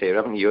choice here,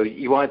 haven't you?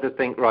 You either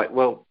think, right,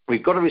 well,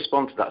 we've got to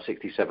respond to that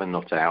 67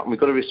 not out, and we've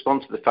got to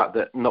respond to the fact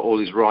that not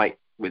all is right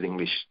with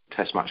English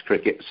Test match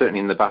cricket, certainly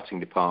in the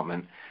batting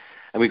department,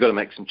 and we've got to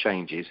make some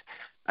changes.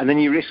 And then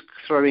you risk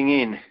throwing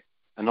in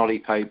an Ollie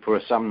Pope or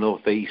a Sam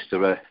Northeast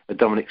or a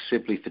Dominic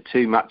Sibley for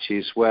 2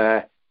 matches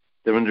where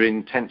they're under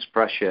intense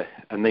pressure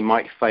and they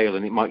might fail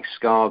and it might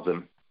scar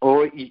them.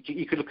 Or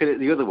you could look at it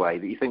the other way,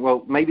 that you think,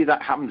 well, maybe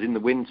that happens in the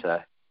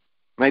winter.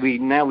 Maybe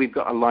now we've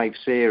got a live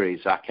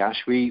series, Akash,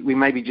 we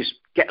maybe just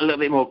get a little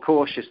bit more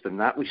cautious than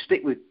that. We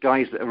stick with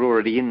guys that are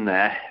already in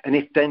there. And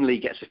if Denley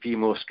gets a few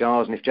more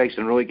scars and if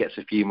Jason Roy gets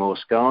a few more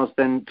scars,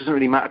 then it doesn't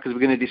really matter because we're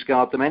going to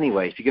discard them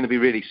anyway. If you're going to be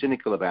really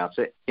cynical about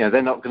it,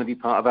 they're not going to be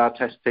part of our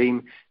test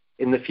team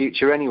in the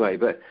future anyway.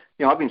 But,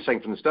 I've been saying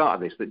from the start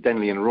of this that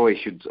Denley and Roy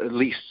should at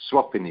least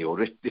swap in the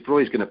order. If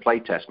Roy's going to play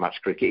test match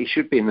cricket, he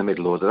should be in the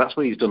middle order. That's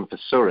what he's done for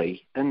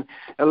Surrey. And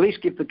at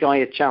least give the guy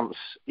a chance.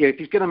 If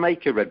he's going to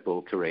make a red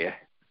ball career,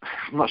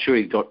 I'm not sure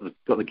he's got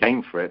the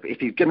game for it, but if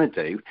he's going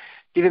to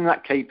give him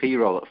that KP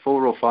role at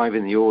 4 or 5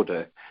 in the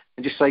order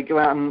and just say, go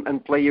out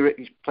and play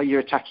your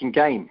attacking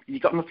game.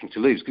 You've got nothing to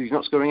lose because he's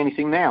not scoring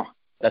anything now.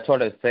 That's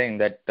what I was saying,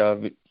 that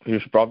we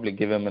should probably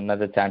give him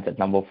another chance at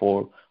number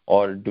 4.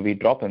 Or do we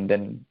drop him?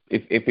 Then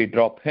if we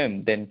drop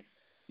him, then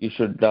you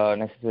should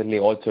necessarily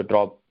also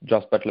drop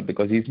Jos Buttler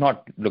because he's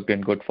not looked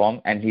in good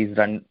form and he's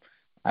run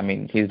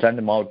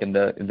him out in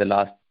the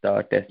last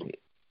test.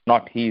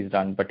 Not he's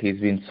run, but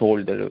he's been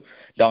sold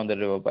down the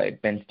river by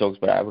Ben Stokes.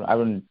 But I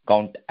wouldn't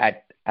count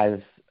as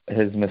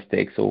his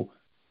mistake. So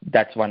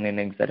that's one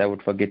innings that I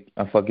would forgive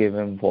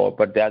him for.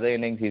 But the other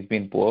innings, he's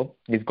been poor.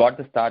 He's got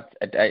the starts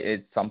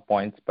at some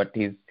points, but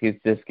he's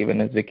just given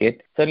his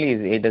wicket.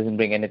 Certainly, he doesn't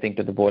bring anything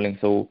to the bowling.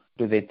 So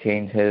do they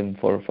change him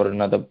for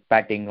another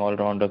batting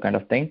all-rounder kind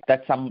of thing?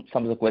 That's some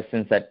of the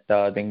questions that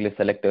the English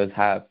selectors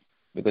have,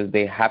 because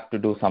they have to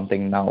do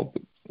something now.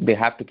 They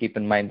have to keep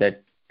in mind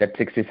that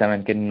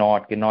 67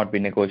 cannot be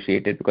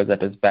negotiated because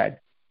that is bad.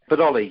 But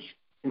Ollie,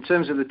 in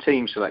terms of the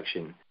team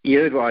selection, you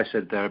heard what I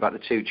said there about the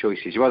two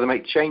choices. You either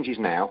make changes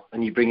now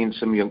and you bring in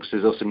some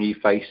youngsters or some new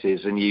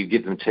faces and you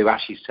give them 2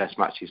 Ashes test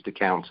matches to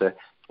counter,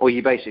 or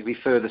you basically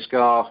further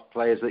scar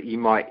players that you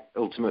might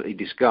ultimately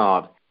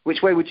discard.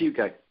 Which way would you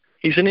go?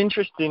 It's an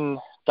interesting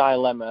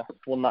dilemma,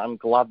 one that I'm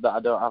glad that I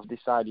don't have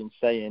deciding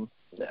saying.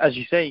 As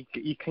you say,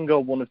 you can go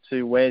one of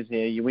 2 ways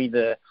here. You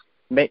either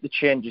make the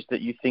changes that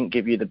you think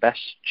give you the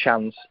best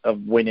chance of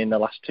winning the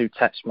last 2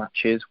 test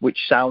matches,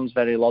 which sounds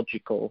very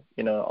logical,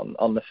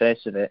 on the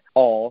face of it,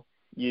 or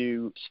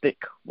you stick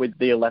with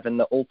the 11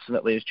 that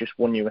ultimately has just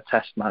won you a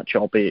test match,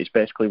 albeit it's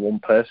basically one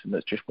person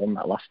that's just won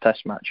that last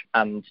test match,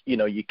 and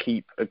you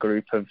keep a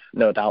group of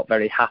no doubt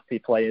very happy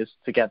players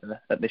together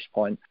at this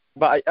point.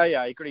 But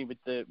I agree with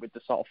the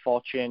sort of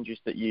 4 changes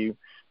that you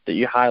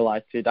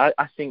highlighted.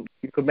 I think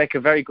you could make a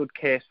very good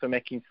case for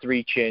making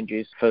 3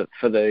 changes for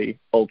the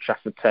Old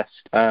Trafford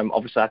test.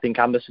 Obviously, I think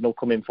Anderson will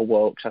come in for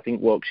Woakes. I think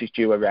Woakes is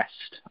due a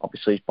rest.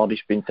 Obviously, his body's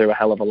been through a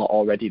hell of a lot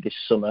already this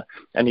summer,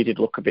 and he did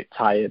look a bit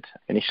tired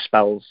in his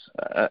spells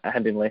at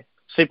Headingley.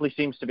 Sibley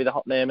seems to be the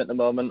hot name at the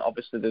moment.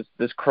 Obviously,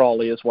 there's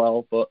Crawley as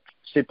well, but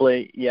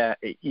Sibley,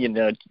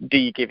 do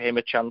you give him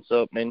a chance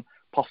opening?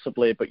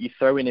 Possibly, but you're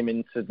throwing him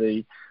into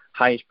the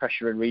highest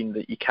pressure arena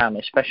that you can,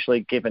 especially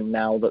given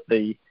now that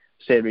the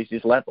series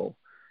is level.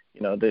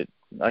 Like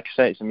I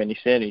say, it's a mini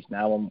series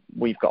now, and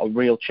we've got a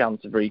real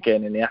chance of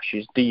regaining the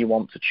Ashes. Do you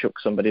want to chuck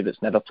somebody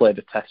that's never played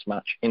a test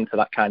match into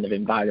that kind of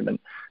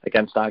environment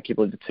against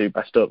arguably the 2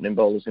 best opening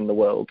bowlers in the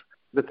world?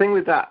 The thing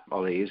with that,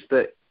 Ollie, is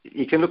that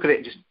you can look at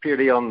it just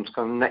purely on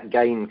kind of net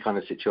gain kind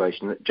of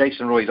situation, that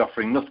Jason Roy is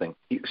offering nothing.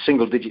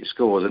 Single-digit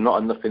scores are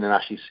not enough in an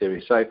Ashes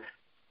series. So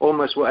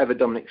almost whatever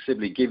Dominic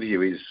Sibley gives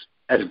you is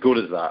as good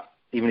as that.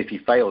 Even if he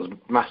fails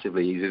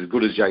massively, he's as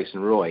good as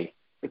Jason Roy.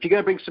 If you're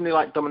going to bring somebody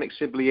like Dominic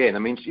Sibley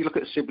in, you look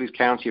at Sibley's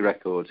county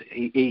record.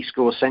 He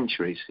scores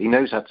centuries. He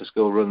knows how to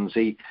score runs.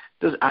 He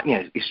does.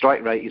 His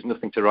strike rate is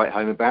nothing to write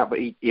home about, but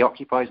he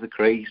occupies the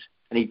crease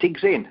and he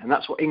digs in, and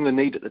that's what England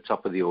need at the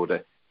top of the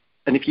order.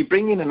 And if you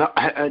bring in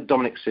a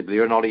Dominic Sibley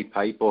or an Ollie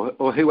Pape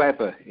or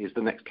whoever is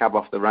the next cab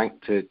off the rank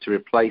to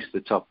replace the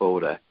top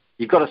order,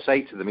 you've got to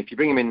say to them, if you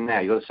bring them in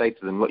now, you've got to say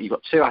to them, look, you've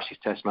got 2 Ashes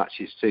test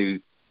matches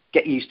to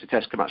get used to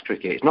test match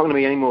cricket. It's not going to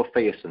be any more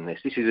fierce than this.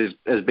 This is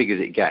as big as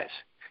it gets.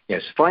 So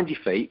find your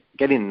feet,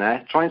 get in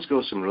there, try and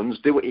score some runs,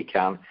 do what you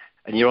can,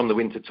 and you're on the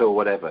winter tour,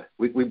 whatever.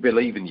 We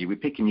believe in you. We're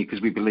picking you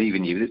because we believe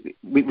in you.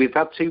 We've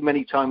had too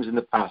many times in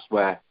the past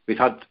where we've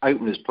had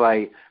openers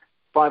play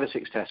 5 or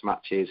 6 test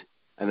matches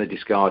and they're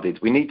discarded.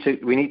 We need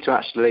to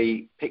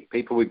actually pick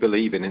people we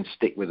believe in and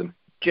stick with them.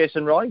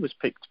 Jason Roy was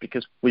picked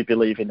because we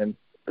believe in him.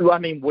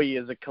 We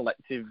as a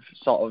collective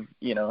sort of,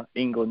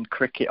 England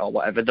cricket or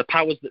whatever, the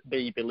powers that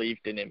be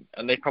believed in him,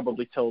 and they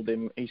probably told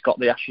him he's got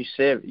the Ashes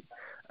series,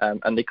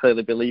 and they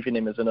clearly believe in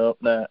him as an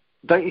opener.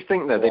 Don't you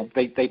think, though,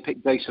 they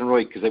picked Jason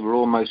Roy because they were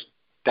almost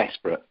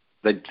desperate?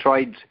 They'd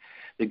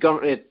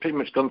pretty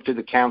much gone through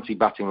the county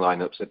batting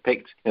lineups. They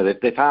picked,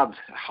 they've had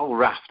a whole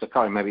raft. I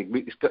can't remember.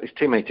 It's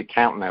too many to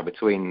count now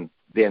between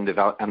the end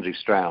of Andrew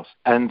Strauss,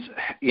 and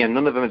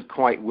none of them had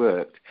quite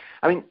worked.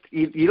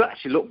 You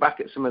actually look back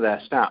at some of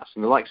their stats,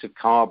 and the likes of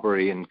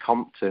Carberry and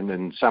Compton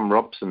and Sam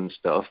Robson and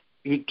stuff,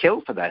 he'd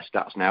kill for their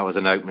stats now as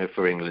an opener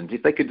for England.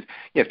 If they could,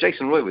 if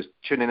Jason Roy was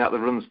churning out the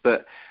runs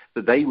that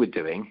they were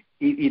doing,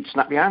 you'd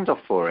snap your hand off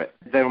for it.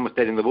 They're almost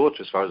dead in the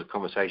water as far as the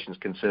conversation's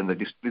concerned.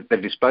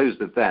 They've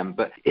disposed of them.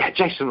 But yeah,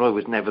 Jason Roy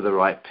was never the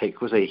right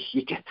pick, was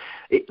he?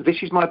 This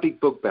is my big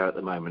bugbear at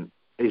the moment,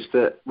 is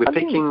that we're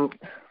picking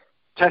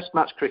Test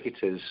match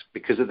cricketers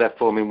because of their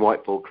form in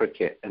white ball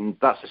cricket, and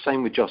that's the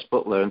same with Jos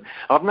Buttler. And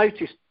I've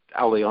noticed,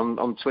 Ali,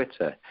 on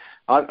Twitter,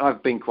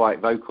 I've been quite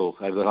vocal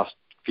over the last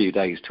few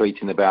days,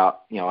 tweeting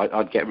about,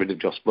 I'd get rid of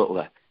Jos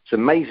Buttler. It's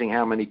amazing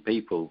how many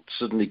people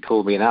suddenly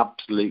call me an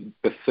absolute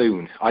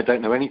buffoon. I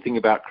don't know anything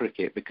about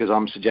cricket because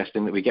I'm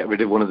suggesting that we get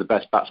rid of one of the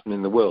best batsmen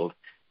in the world.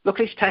 Look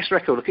at his Test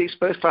record. Look at his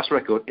first-class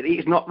record.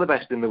 He's not the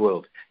best in the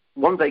world.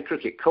 One-day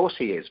cricket, of course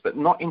he is, but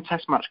not in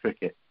Test match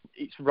cricket.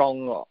 It's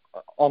wrong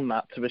on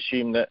that to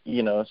assume that,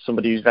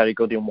 somebody who's very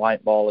good in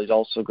white ball is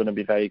also going to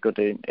be very good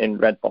in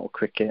red ball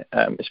cricket,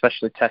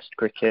 especially Test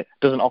cricket.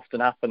 Doesn't often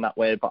happen that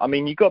way. But,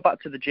 you go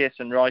back to the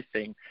Jason Roy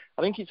thing.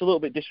 I think it's a little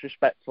bit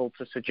disrespectful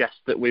to suggest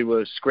that we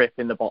were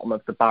scraping the bottom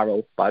of the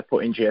barrel by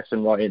putting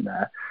Jason Roy in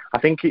there. I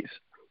think it's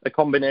a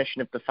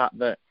combination of the fact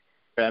that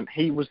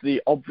he was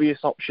the obvious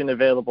option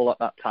available at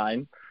that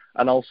time,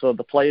 and also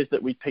the players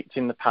that we picked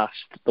in the past,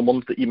 the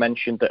ones that you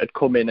mentioned that had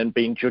come in and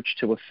been judged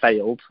to have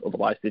failed,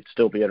 otherwise they'd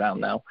still be around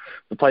now,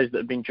 the players that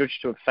had been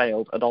judged to have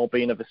failed had all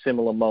been of a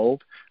similar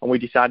mould, and we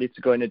decided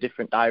to go in a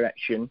different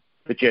direction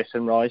for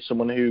Jason Roy,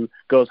 someone who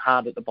goes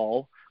hard at the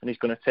ball and he's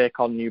going to take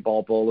on new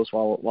ball bowlers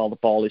while the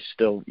ball is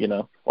still,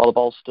 while the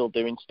ball's still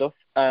doing stuff.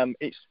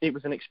 It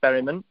was an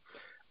experiment.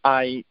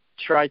 I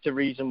tried to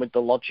reason with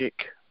the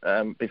logic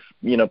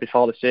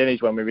before the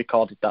series, when we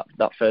recorded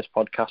that first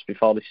podcast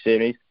before this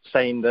series,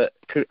 saying that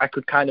I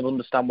could kind of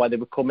understand where they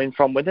were coming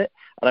from with it,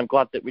 and I'm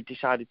glad that we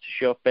decided to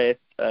show faith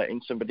in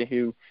somebody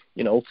who,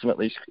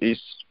 ultimately is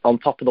on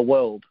top of the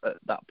world at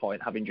that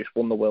point, having just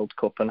won the World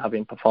Cup and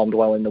having performed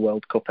well in the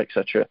World Cup,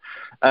 etc.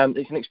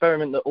 It's an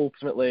experiment that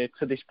ultimately,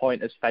 to this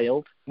point, has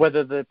failed.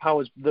 Whether the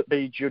powers that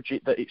be judge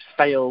it that it's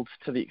failed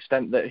to the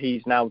extent that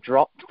he's now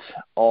dropped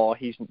or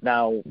he's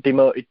now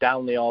demoted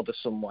down the order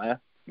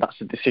somewhere,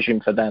 that's a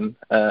decision for them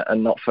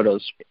and not for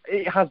us.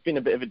 It has been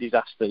a bit of a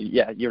disaster.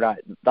 Yeah, you're right.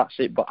 That's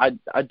it. But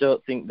I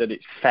don't think that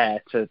it's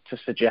fair to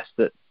suggest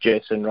that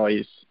Jason Roy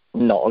is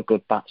not a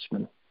good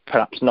batsman.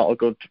 Perhaps not a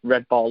good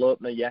red ball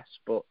opener, yes,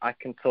 but I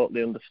can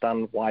totally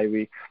understand why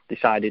we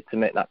decided to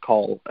make that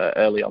call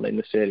early on in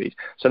the series.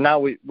 So now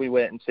we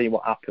wait and see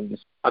what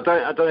happens. I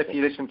don't know if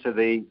you listened to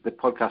the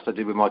podcast I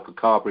did with Michael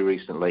Carberry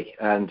recently,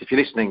 and if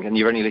you're listening and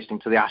you're only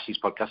listening to the Ashes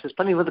podcast, there's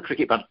plenty of other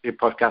cricket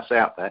podcasts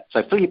out there.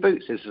 So Fill Your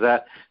Boots is this is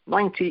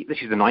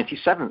the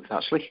 97th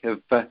actually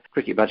of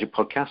Cricket Badger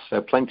podcasts, so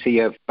plenty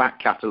of back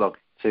catalogue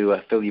to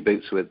fill your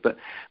boots with. But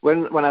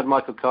when I had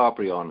Michael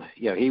Carberry on,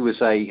 he was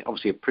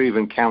obviously a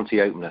proven county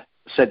opener.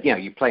 Said,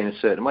 you play in a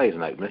certain way as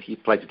an opener. You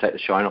play to take the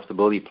shine off the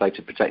ball. You play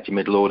to protect your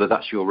middle order.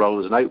 That's your role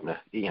as an opener.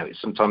 It's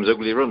sometimes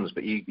ugly runs,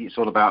 but it's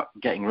all about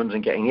getting runs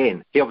and getting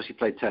in. He obviously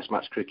played Test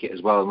match cricket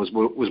as well and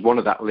was one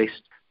of that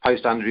list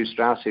post Andrew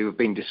Strauss, who have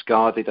been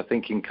discarded, I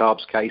think, in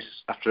Carb's case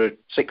after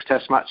 6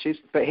 Test matches.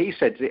 But he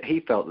said that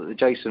he felt that the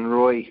Jason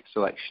Roy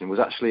selection was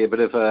actually a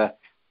bit of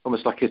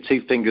almost like a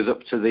 2 fingers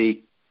up to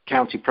the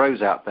county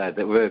pros out there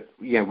that were,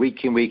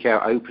 week in, week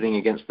out opening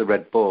against the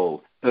red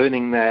ball,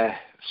 earning their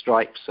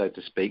stripes, so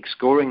to speak,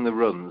 scoring the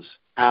runs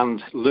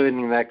and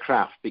learning their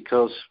craft,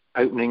 because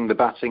opening the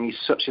batting is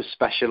such a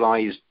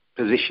specialised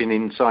position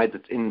inside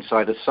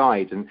a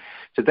side. And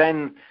to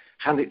then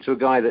hand it to a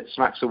guy that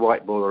smacks a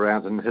white ball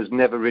around and has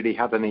never really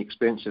had any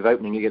experience of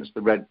opening against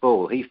the red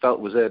ball, he felt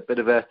was a bit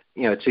of a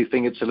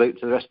 2-fingered salute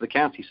to the rest of the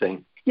county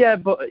scene. Yeah,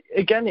 but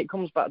again, it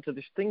comes back to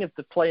this thing of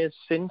the players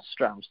since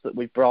Strauss that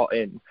we've brought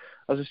in.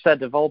 As I said,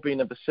 they've all been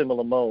of a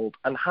similar mould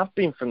and have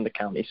been from the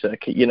county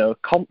circuit.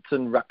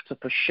 Compton racked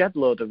up a shed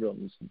load of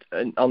runs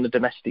on the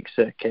domestic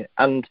circuit,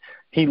 and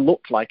he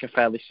looked like a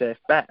fairly safe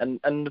bet. And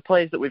the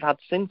players that we've had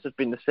since have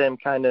been the same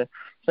kind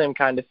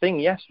of thing.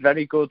 Yes,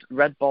 very good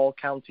red ball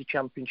county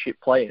championship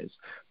players,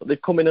 but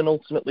they've come in and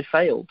ultimately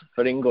failed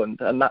for England,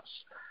 and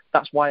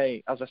that's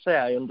why, as I say,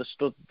 I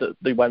understood that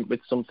they went with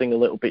something a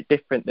little bit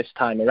different this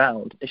time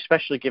around,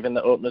 especially given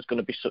that opener's going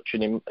to be such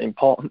an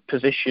important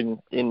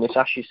position in this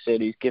Ashes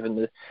series, given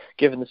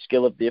the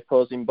skill of the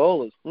opposing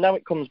bowlers. Now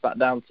it comes back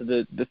down to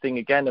the thing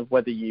again of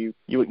whether you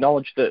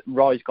acknowledge that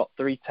Roy's got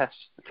 3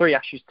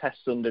 Ashes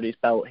tests under his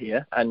belt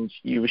here, and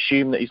you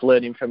assume that he's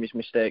learning from his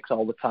mistakes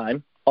all the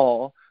time,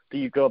 or do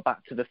you go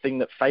back to the thing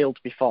that failed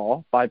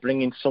before by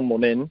bringing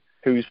someone in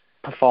who's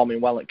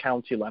performing well at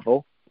county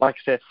level, like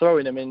I say,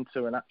 throwing him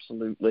into an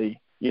absolutely,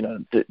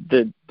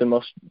 the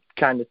most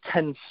kind of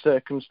tense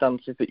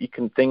circumstances that you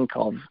can think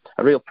of,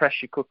 a real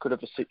pressure cooker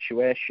of a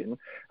situation,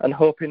 and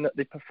hoping that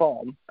they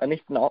perform. And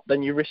if not,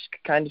 then you risk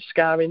kind of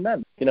scarring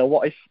them.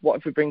 What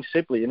if we bring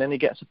Sibley and then he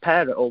gets a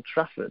pair at Old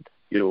Trafford?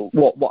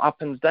 What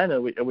happens then?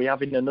 Are we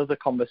having another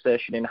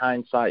conversation in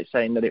hindsight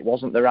saying that it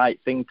wasn't the right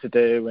thing to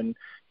do and,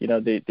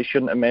 they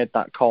shouldn't have made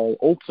that call?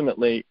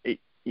 Ultimately, it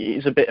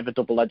is a bit of a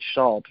double-edged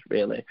sword,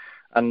 really.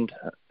 And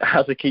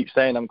as I keep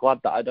saying, I'm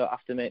glad that I don't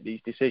have to make these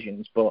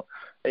decisions, but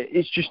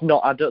it's just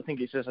not, I don't think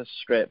it's as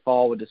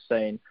straightforward as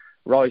saying,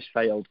 Roy's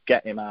failed,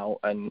 get him out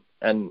and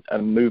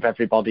move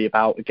everybody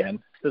about again.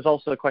 There's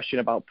also a question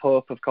about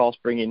Pope, of course,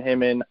 bringing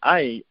him in.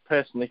 I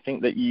personally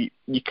think that you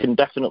can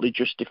definitely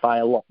justify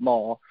a lot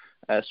more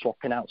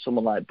swapping out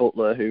someone like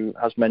Butler, who,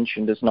 as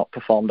mentioned, has not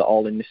performed at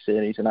all in this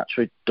series and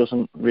actually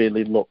doesn't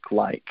look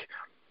like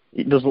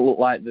there's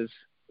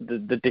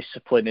the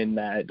discipline in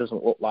there. It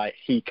doesn't look like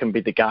he can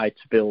be the guy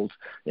to build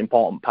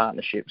important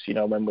partnerships,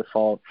 when we're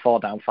four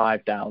down,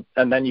 5 down.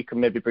 And then you can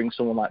maybe bring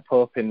someone like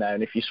Pope in there,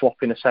 and if you swap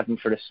in a 7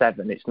 for a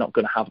 7, it's not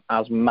going to have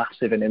as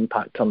massive an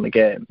impact on the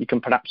game. You can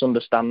perhaps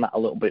understand that a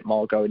little bit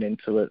more going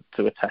into a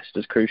test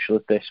as crucial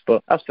as this.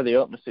 But as for the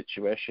opener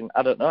situation,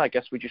 I don't know. I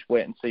guess we just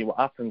wait and see what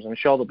happens. I'm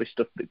sure there'll be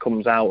stuff that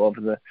comes out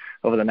over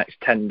the next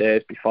 10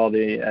 days before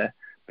they do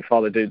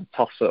the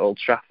toss at Old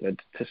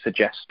Trafford to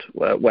suggest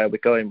where we're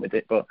going with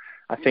it. But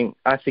I think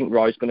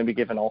Roy's going to be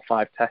given all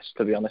 5 tests,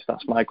 to be honest.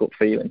 That's my gut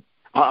feeling.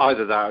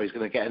 Either that or he's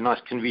going to get a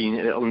nice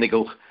convenient little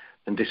niggle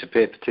and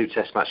disappear for 2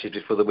 test matches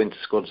before the winter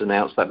squad's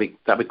announced. That'd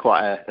be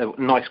quite a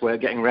nice way of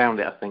getting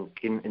around it, I think,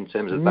 in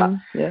terms of that.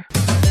 Yeah.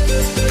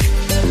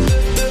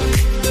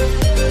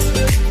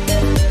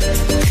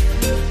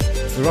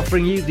 We're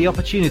offering you the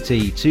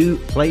opportunity to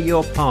play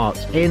your part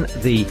in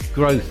the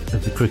growth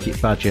of the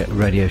Cricket Badger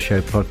Radio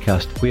Show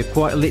podcast. We have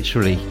quite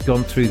literally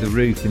gone through the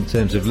roof in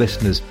terms of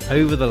listeners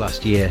over the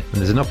last year, and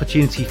there's an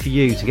opportunity for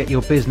you to get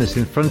your business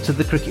in front of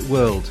the cricket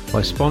world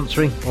by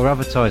sponsoring or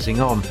advertising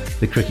on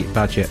the Cricket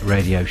Badger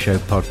Radio Show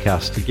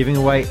podcast. We're giving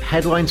away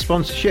headline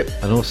sponsorship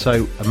and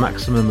also a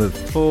maximum of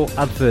 4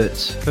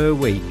 adverts per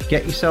week.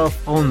 Get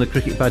yourself on the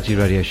Cricket Badger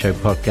Radio Show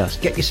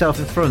podcast. Get yourself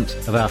in front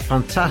of our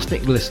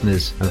fantastic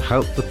listeners and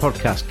help the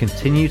podcast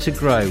continue to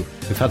grow.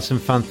 We've had some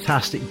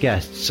fantastic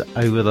guests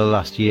over the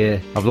last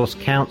year. I've lost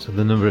count of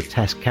the number of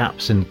test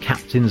caps and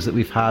captains that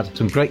we've had.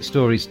 Some great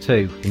stories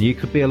too. And you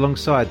could be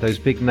alongside those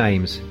big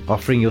names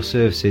offering your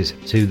services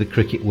to the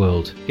cricket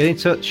world. Get in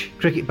touch,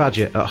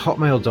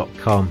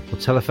 cricketbadger@hotmail.com, or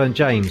telephone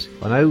James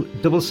on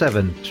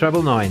 077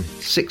 999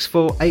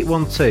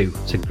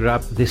 64812 to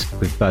grab this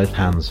with both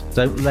hands.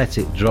 Don't let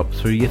it drop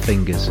through your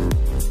fingers.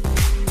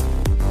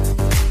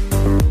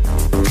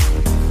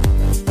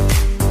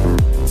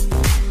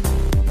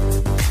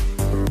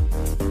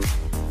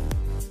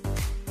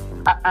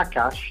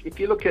 Akash, if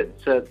you look at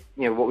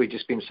what we've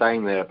just been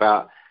saying there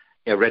about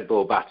red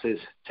ball batters,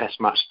 test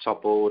match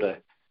top order,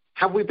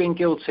 have we been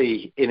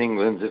guilty in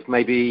England of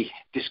maybe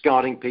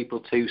discarding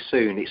people too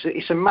soon?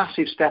 It's a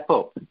massive step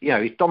up.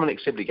 If Dominic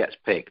Sibley gets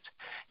picked,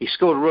 he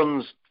scored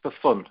runs for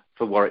fun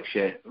for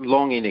Warwickshire,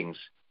 long innings,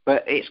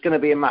 but it's going to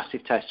be a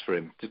massive test for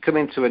him to come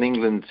into an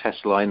England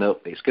test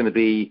lineup. It's going to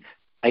be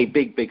a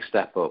big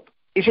step up.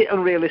 Is it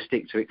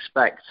unrealistic to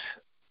expect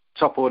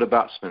top order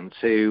batsmen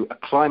to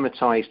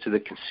acclimatise to the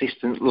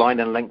consistent line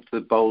and length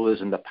of the bowlers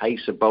and the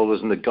pace of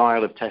bowlers and the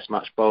guile of test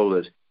match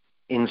bowlers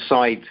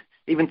inside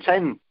even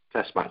 10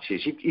 test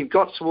matches? You've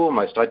got to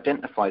almost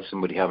identify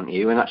somebody, haven't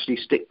you, and actually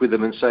stick with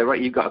them and say, right,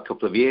 you've got a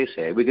couple of years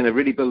here. We're going to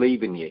really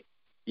believe in you.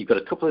 You've got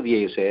a couple of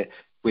years here.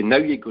 We know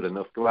you're good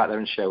enough. Go out there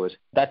and show us.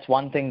 That's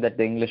one thing that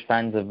the English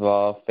fans have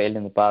failed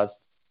in the past.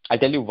 I'll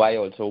tell you why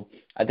also.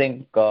 I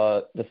think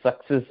the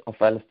success of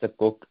Alistair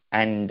Cook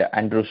and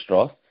Andrew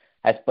Strauss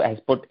has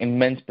put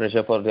immense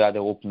pressure for the other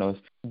openers.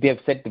 They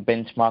have set the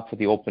benchmark for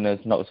the openers.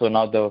 So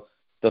now the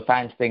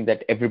fans think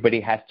that everybody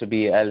has to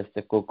be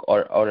Alistair Cook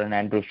or an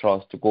Andrew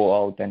Strauss to go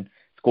out and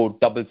score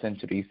double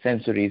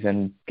centuries,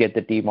 and get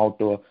the team out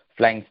to a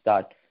flying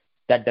start.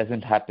 That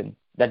doesn't happen.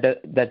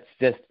 That's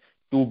just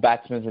 2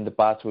 batsmen in the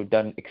past who have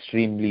done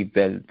extremely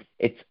well.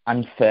 It's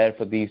unfair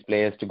for these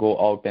players to go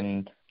out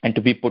and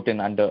to be put in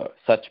under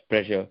such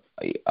pressure,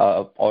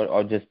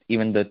 or just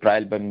even the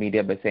trial by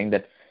media by saying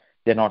that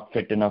they're not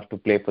fit enough to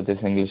play for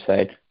this English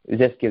side. You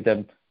just give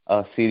them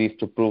a series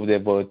to prove their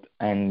worth,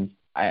 and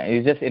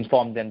you just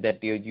inform them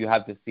that you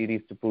have this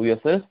series to prove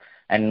yourself,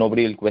 and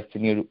nobody will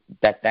question you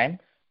that time.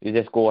 You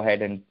just go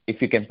ahead, and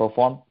if you can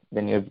perform,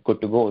 then you're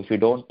good to go. If you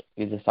don't,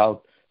 you're just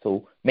out.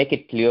 So make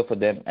it clear for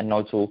them, and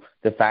also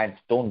the fans,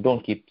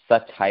 don't keep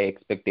such high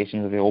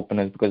expectations of your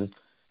openers, because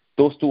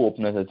those 2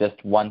 openers are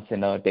just once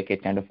in a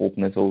decade kind of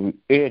openers. So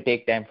it will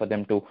take time for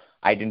them to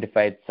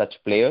identify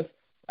such players.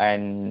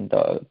 And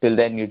till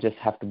then, you just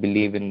have to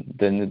believe in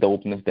the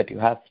openers that you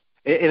have.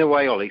 In a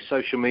way, Ollie,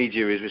 social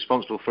media is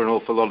responsible for an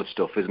awful lot of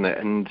stuff, isn't it?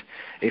 And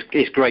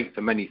it's great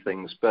for many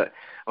things. But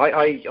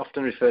I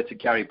often refer to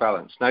Gary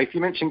Ballance. Now, if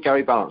you mention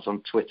Gary Ballance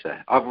on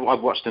Twitter,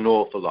 I've watched an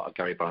awful lot of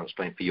Gary Ballance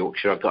playing for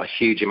Yorkshire. I've got a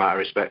huge amount of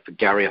respect for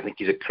Gary. I think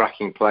he's a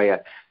cracking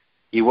player.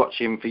 You watch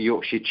him for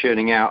Yorkshire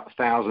churning out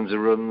thousands of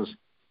runs,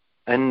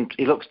 and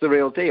he looks the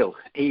real deal.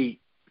 He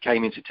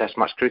came into Test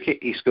match cricket,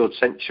 he scored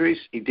centuries,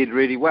 he did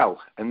really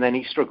well, and then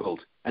he struggled.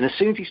 And as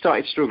soon as he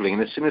started struggling,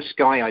 and as soon as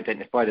Sky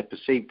identified a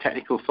perceived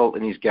technical fault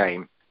in his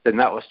game, then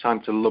that was time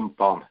to lump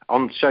on.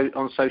 On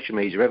social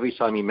media, every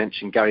time you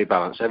mention Gary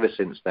Ballance, ever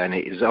since then,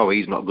 it is,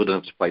 he's not good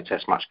enough to play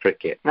Test match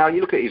cricket. Now,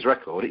 you look at his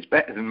record, it's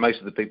better than most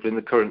of the people in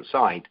the current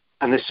side.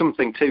 And there's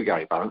something to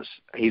Gary Ballance.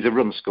 He's a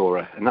run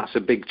scorer, and that's a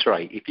big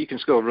trait. If you can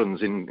score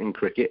runs in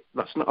cricket,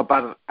 that's not a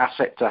bad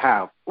asset to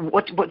have.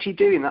 What do you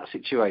do in that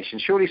situation?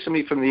 Surely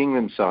somebody from the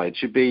England side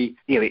should be,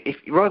 if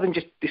rather than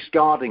just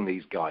discarding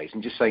these guys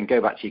and just saying,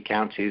 go back to your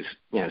counties,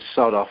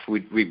 sod off,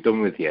 we've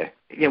done with you.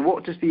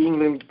 What does the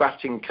England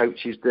batting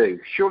coaches do?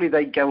 Surely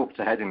they go up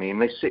to Headingley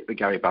and they sit with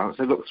Gary Ballance,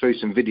 they look through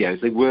some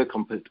videos, they work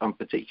on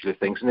particular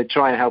things, and they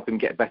try and help him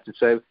get better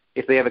so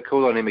if they ever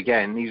call on him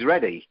again, he's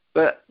ready.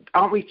 But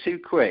aren't we too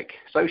quick?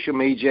 Social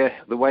media,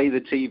 the way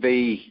the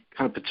TV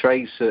kind of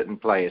portrays certain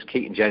players,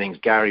 Keaton Jennings,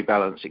 Gary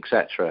Ballance,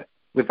 etc.,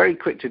 we're very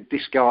quick to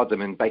discard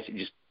them and basically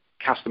just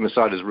cast them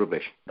aside as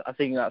rubbish. I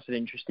think that's an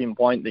interesting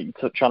point that you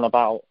touch on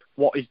about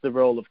what is the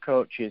role of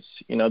coaches.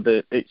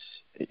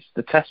 It's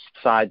the test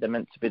side. They're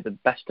meant to be the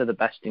best of the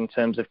best in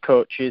terms of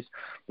coaches.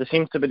 There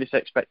seems to be this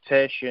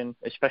expectation,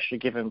 especially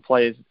given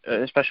players,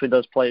 especially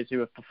those players who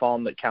have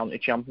performed at county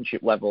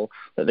championship level,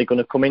 that they're going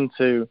to come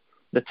into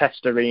the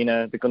test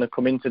arena, they're going to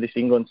come into this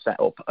England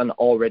setup and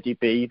already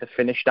be the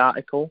finished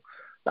article.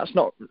 That's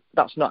not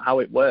how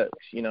it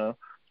works,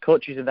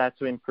 Coaches are there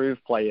to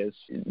improve players.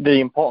 The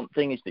important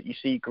thing is that you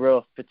see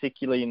growth,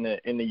 particularly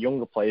in the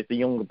younger players, the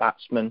younger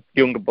batsmen,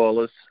 younger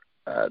bowlers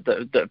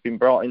that have been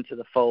brought into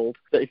the fold.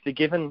 That if they're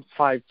given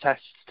 5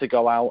 tests to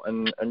go out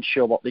and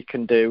show what they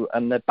can do,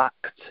 and they're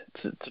backed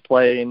to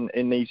play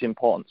in these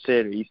important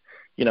series,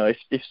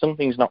 if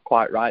something's not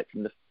quite right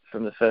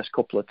from the first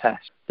couple of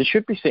tests, they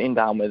should be sitting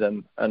down with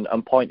them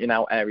and pointing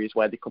out areas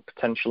where they could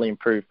potentially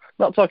improve.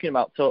 Not talking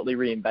about totally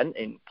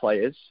reinventing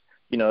players,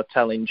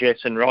 telling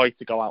Jason Roy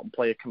to go out and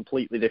play a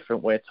completely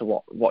different way to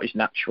what is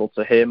natural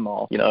to him,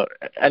 or,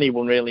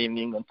 anyone really in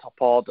the England top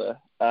order.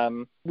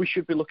 We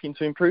should be looking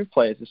to improve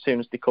players as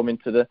soon as they come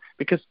into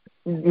because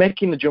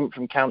making the jump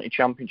from county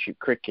championship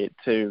cricket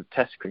to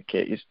test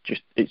cricket is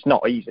it's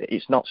not easy.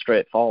 It's not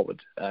straightforward.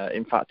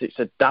 In fact, it's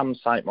a damn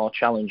sight more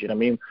challenging. I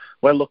mean,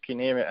 we're looking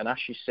here at an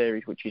Ashes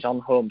series which is on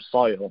home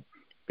soil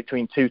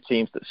between two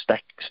teams that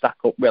stack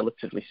up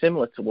relatively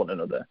similar to one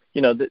another.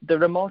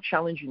 There are more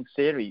challenging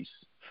series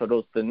for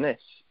us than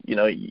this.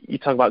 You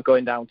talk about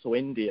going down to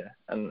India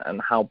and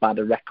how bad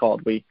a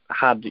record we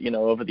had,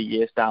 over the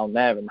years down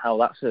there, and how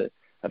that's a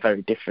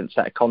very different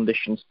set of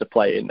conditions to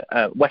play in.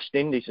 West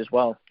Indies as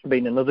well,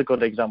 being another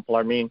good example.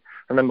 I mean,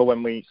 I remember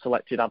when we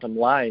selected Adam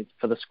Lyth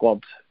for the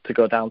squad to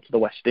go down to the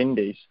West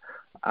Indies,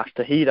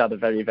 after he'd had a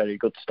very, very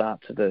good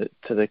start to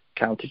the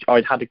county, or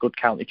he'd had a good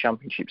county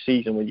championship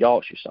season with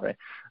Yorkshire,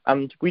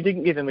 and we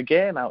didn't give him a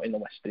game out in the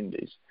West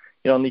Indies.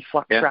 On these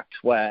flat tracks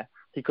where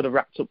he could have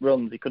racked up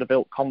runs, he could have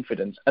built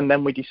confidence, and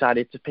then we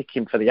decided to pick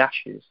him for the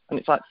Ashes. And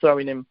it's like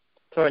throwing him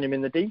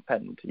in the deep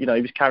end. He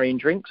was carrying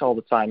drinks all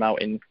the time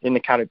out in the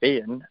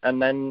Caribbean,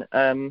 and then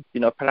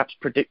perhaps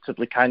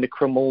predictably kind of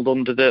crumbled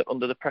under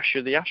the pressure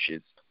of the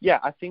Ashes. Yeah,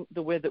 I think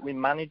the way that we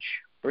manage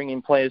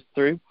bringing players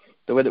through,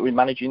 the way that we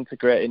manage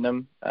integrating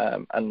them,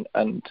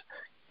 and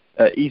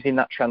easing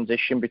that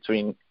transition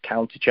between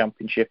county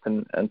championship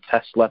and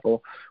test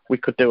level, we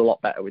could do a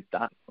lot better with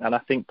that. And I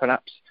think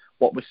perhaps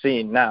what we're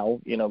seeing now,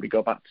 we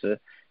go back to,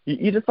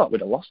 you'd have thought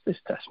we'd have lost this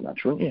test match,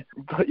 wouldn't you?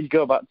 But you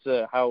go back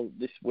to how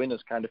this win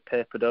has kind of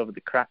papered over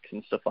the cracks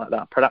and stuff like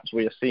that. Perhaps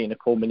we are seeing a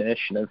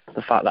culmination of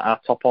the fact that our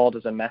top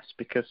order's a mess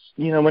because,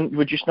 when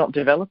we're just not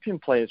developing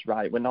players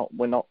right. We're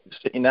not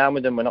sitting down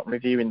with them. We're not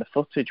reviewing the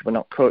footage. We're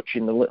not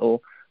coaching the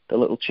little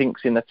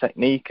chinks in the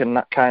technique and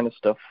that kind of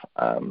stuff.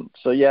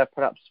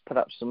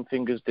 Perhaps some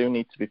fingers do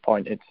need to be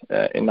pointed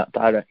in that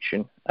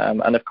direction.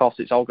 And of course,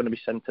 it's all going to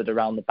be centred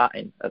around the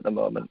batting at the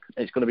moment.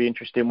 It's going to be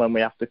interesting when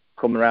we have to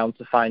come around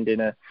to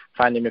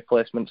finding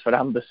replacements for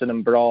Anderson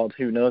and Broad.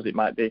 Who knows? It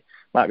might be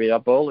our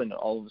bowling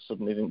all of a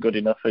sudden isn't good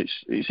enough.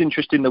 It's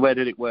interesting the way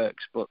that it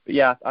works. But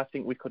yeah, I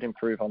think we could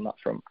improve on that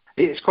front.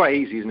 It's quite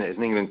easy, isn't it, as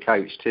an England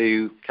coach,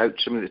 to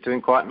coach somebody that's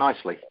doing quite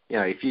nicely.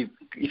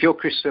 If you're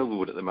Chris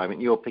Silverwood at the moment,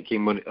 you're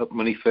picking up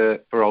money for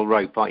old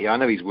Rope, aren't you? I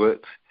know he's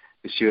worked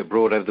with Stuart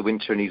Broad over the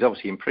winter, and he's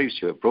obviously improved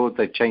Stuart Broad.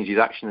 They've changed his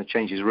action, they've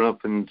changed his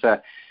run-up, and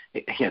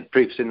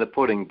proof's in the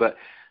pudding. But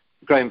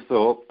Graham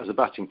Thorpe, as a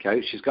batting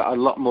coach, has got a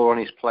lot more on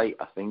his plate,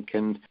 I think.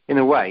 And in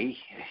a way,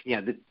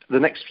 the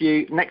next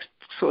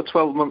sort of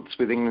 12 months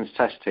with England's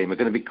test team are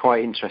going to be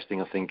quite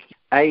interesting, I think.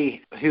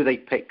 Who they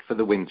pick for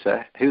the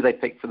winter, who they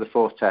pick for the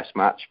 4th test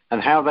match,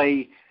 and how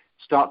they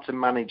start to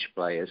manage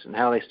players and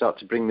how they start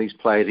to bring these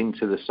players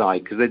into the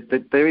side, because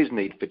there is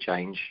need for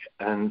change.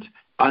 And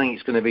I think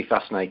it's going to be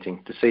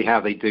fascinating to see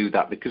how they do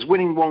that, because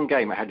winning one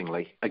game at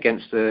Headingley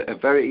against a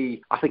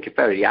very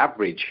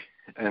average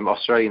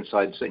Australian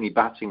side, certainly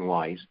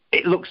batting-wise,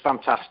 it looks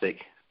fantastic.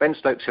 Ben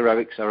Stokes'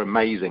 heroics are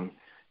amazing,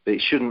 but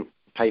it shouldn't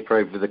paper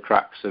over the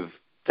cracks of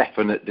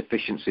definite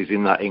deficiencies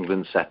in that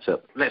England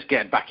setup. Let's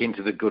get back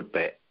into the good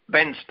bit.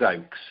 Ben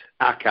Stokes,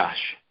 Akash,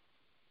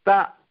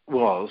 that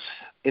was,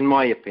 in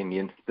my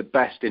opinion, the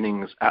best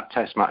innings at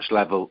test match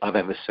level I've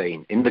ever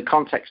seen. In the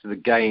context of the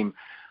game,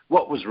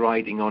 what was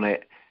riding on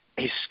it,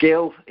 his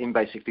skill in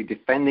basically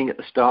defending at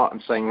the start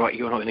and saying, right,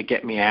 you're not going to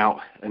get me out,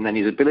 and then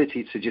his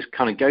ability to just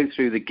kind of go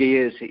through the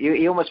gears.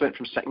 He almost went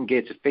from second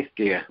gear to fifth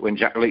gear when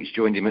Jack Leach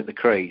joined him at the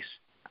crease.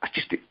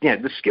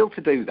 the skill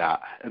to do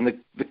that, and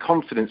the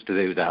confidence to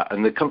do that,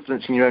 and the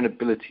confidence in your own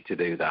ability to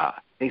do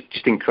that, it's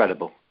just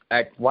incredible.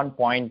 At one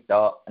point,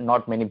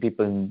 not many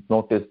people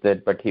noticed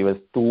it, but he was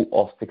 2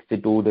 of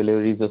 62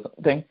 deliveries or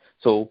something.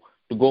 So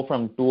to go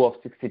from 2 of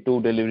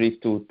 62 deliveries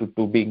to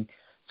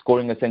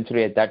scoring a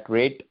century at that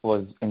rate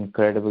was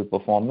incredible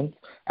performance.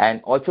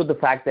 And also the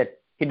fact that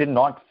he did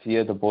not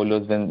fear the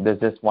bowlers when there's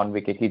just one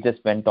wicket. He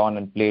just went on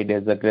and played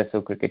his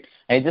aggressive cricket.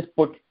 And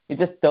he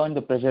just turned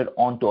the pressure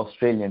onto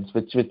Australians,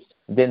 which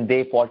then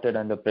they faltered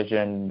under pressure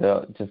and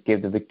just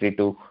gave the victory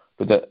to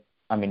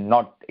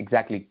not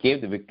exactly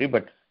gave the victory,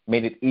 but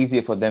made it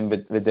easier for them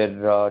with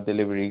their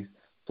deliveries.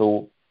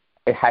 So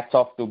hats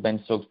off to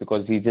Ben Stokes,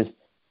 because he just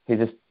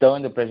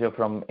turned the pressure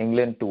from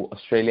England to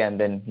Australia, and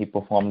then he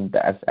performed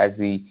as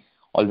he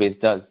always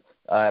does.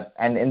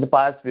 And in the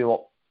past,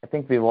 I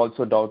think we've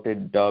also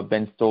doubted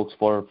Ben Stokes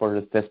for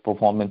his test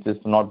performances,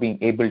 for not being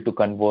able to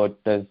convert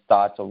his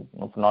starts, or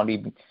for not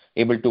even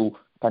able to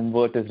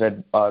convert his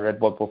red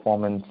ball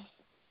performance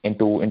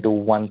into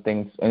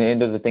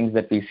the things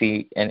that we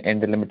see in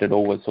the limited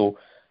overs. So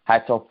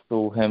hats off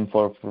to him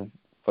for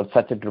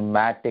such a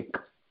dramatic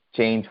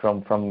change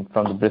from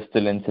the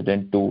Bristol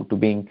incident to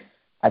being,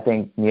 I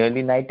think,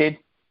 nearly knighted,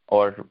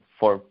 or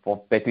for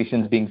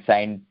petitions being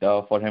signed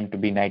for him to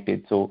be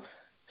knighted. So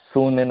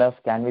soon enough,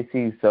 can we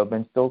see Sir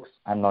Ben Stokes?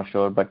 I'm not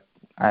sure, but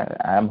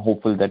I'm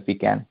hopeful that we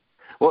can.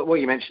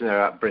 What you mentioned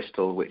there at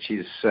Bristol, which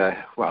is,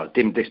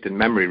 dim, distant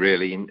memory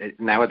really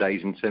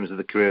nowadays in terms of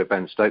the career of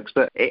Ben Stokes.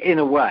 But in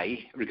a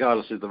way,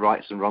 regardless of the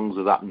rights and wrongs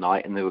of that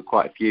night, and there were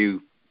quite a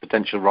few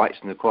potential rights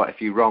and there were quite a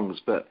few wrongs,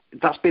 but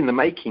that's been the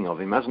making of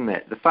him, hasn't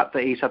it? The fact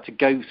that he's had to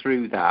go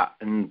through that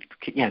and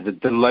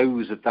the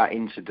lows of that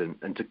incident,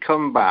 and to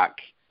come back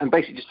and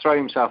basically just throw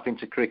himself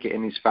into cricket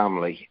and his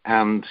family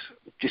and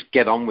just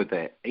get on with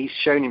it. He's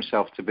shown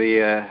himself to be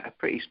a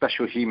pretty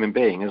special human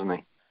being, hasn't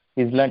he?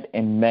 He's learnt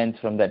immense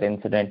from that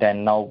incident,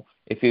 and now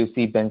if you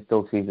see Ben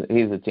Stokes, he's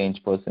a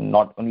changed person,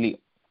 not only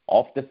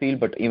off the field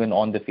but even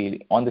on the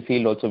field. On the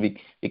field also, we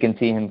can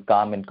see him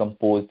calm and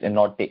composed and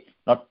not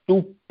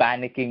too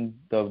panicking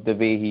the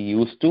way he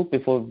used to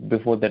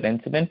before that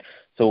incident.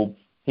 So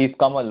he's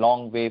come a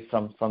long way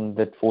from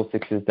that 4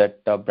 sixes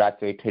that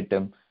Brathwaite hit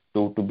him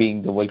to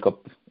being the World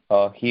Cup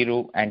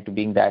hero and to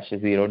being the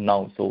Ashes hero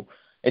now. So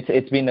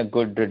it's been a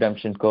good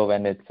redemption curve,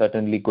 and it's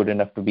certainly good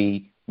enough to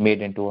be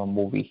made into a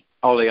movie.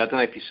 Ollie, I don't know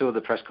if you saw the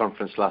press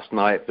conference last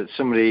night, but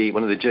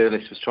one of the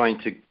journalists was trying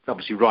to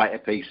obviously write a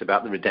piece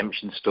about the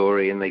redemption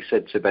story, and they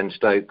said to Ben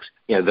Stokes,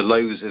 the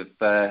lows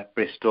of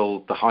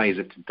Bristol, the highs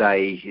of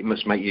today, it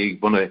must make you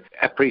want to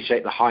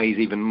appreciate the highs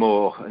even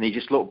more. And he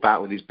just looked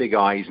back with his big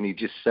eyes, and he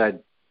just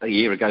said, a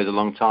year ago is a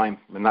long time,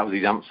 and that was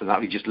his answer.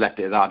 That he just left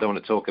it at that. I don't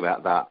want to talk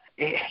about that.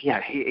 It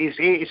is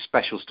a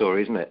special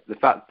story, isn't it? The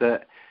fact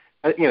that,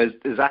 as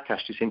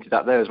Akash just hinted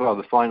at there as well,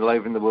 the final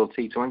over in the World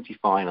T20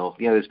 final,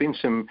 there's been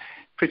some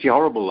pretty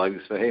horrible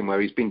lows for him, where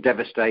he's been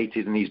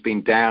devastated and he's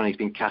been down, he's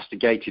been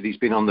castigated, he's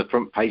been on the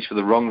front page for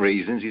the wrong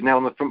reasons, he's now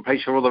on the front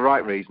page for all the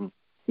right reasons.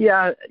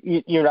 Yeah,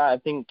 you're right. I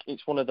think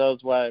it's one of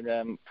those where,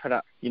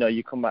 perhaps,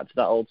 you come back to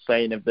that old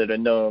saying of there are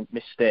no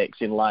mistakes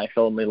in life,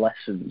 only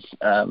lessons.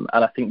 And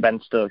I think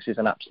Ben Stokes is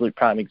an absolute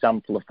prime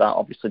example of that.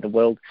 Obviously, the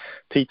World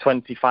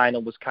T20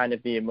 final was kind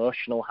of the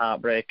emotional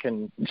heartbreak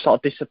and sort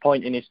of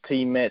disappointing his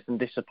teammates and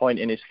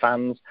disappointing his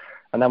fans.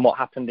 And then what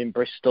happened in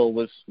Bristol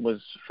was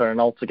for an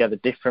altogether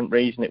different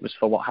reason. It was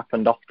for what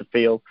happened off the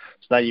field.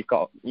 So now you've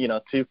got,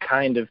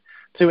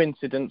 two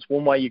incidents,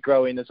 one where you're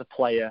growing as a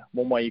player,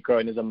 one where you're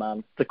growing as a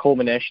man. The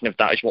culmination of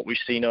that is what we've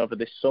seen over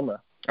this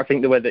summer. I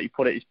think the way that you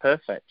put it is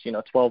perfect.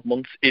 12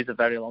 months is a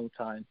very long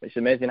time. It's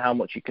amazing how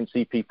much you can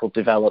see people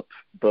develop,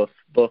 both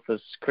as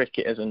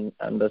cricketers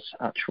and as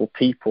actual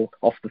people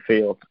off the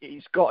field.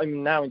 It's got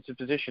him now into a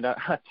position.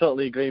 I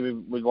totally agree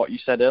with what you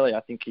said earlier.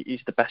 I think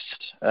he's the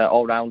best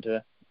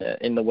all-rounder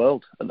in the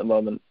world at the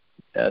moment,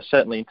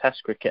 certainly in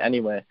Test cricket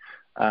anyway.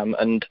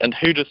 And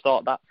who'd have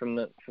thought that from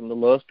the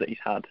lows that he's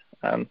had?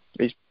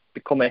 He's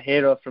become a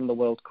hero from the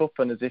World Cup,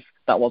 and as if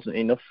that wasn't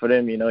enough for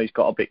him, he's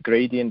got a bit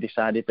greedy and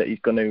decided that he's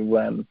going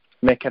to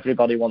make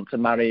everybody want to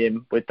marry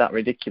him with that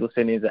ridiculous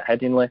innings at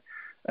Headingley.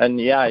 And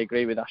yeah, I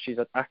agree with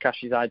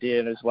Akash's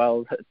idea as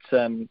well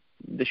that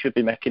they should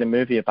be making a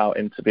movie about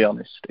him, to be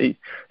honest.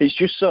 It's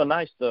just so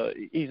nice though.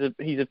 He's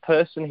a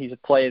person, he's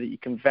a player that you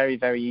can very,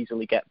 very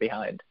easily get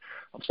behind.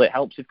 Obviously it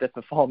helps if they're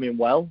performing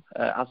well,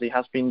 as he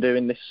has been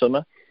doing this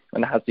summer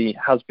and as he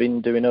has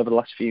been doing over the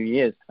last few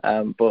years.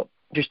 But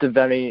just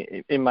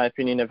in my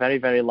opinion, a very,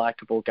 very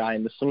likeable guy,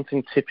 and there's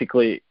something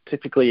typically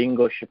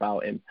English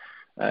about him,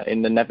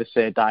 in the never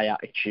say die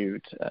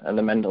attitude and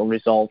the mental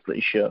resolve that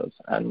he shows.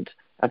 And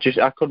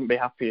I couldn't be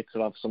happier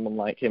to have someone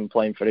like him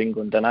playing for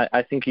England. And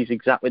I think he's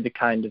exactly the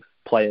kind of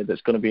player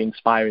that's going to be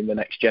inspiring the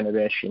next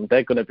generation.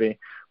 They're going to be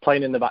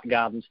playing in the back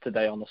gardens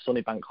today on a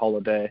sunny bank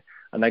holiday,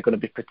 and they're going to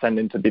be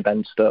pretending to be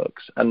Ben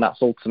Stokes. And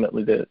that's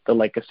ultimately the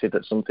legacy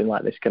that something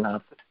like this can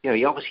have.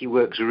 He obviously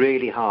works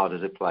really hard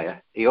as a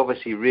player. He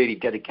obviously really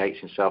dedicates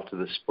himself to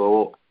the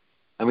sport.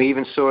 And we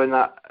even saw in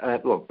that,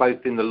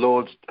 both in the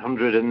Lord's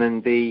 100 and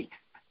then the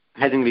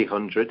Headingley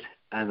 100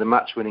 and the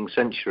match-winning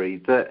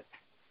century, that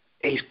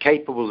he's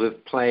capable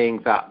of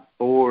playing that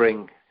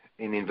boring,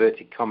 in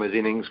inverted commas,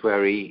 innings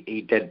where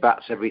he dead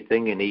bats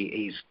everything and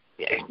he's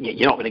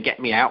you're not going to get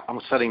me out,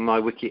 I'm selling my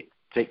wicket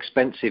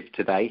expensive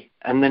today,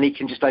 and then he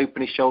can just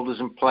open his shoulders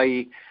and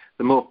play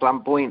the more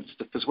flamboyant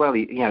stuff as well.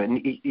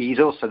 He's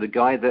also the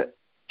guy that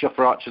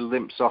Jofra Archer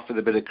limps off with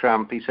a bit of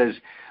cramp. He says,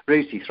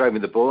 "Rooty, throw me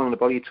the ball, I'm going to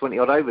bowl you 20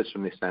 odd overs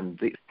from this end."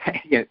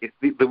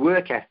 The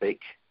work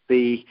ethic,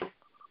 the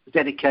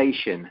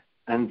dedication,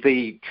 and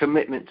the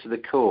commitment to the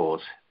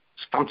cause.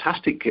 It's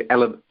fantastic,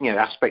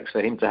 aspects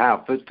for him to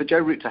have. For Joe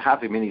Root to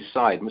have him in his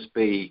side must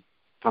be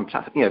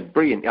fantastic,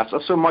 brilliant. I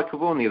saw Michael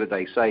Vaughan the other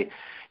day say,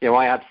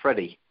 I had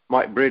Freddie.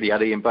 Mike Brady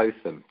had Ian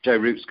Botham. Joe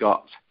Root's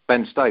got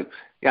Ben Stokes.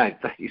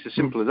 It's as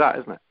simple as that,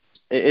 isn't it?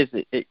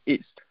 It is.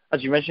 It's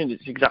as you mentioned,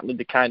 it's exactly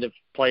the kind of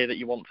player that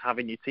you want to have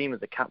in your team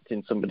as a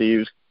captain, somebody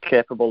who's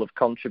capable of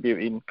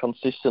contributing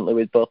consistently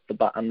with both the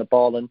bat and the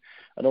ball, and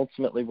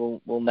ultimately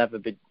will never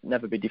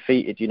be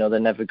defeated. They're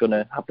never going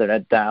to have their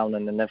head down,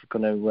 and they're never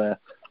going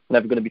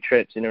to be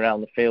traipsing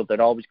around the field.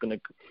 They're always going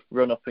to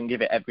run up and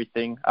give it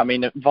everything. I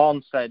mean,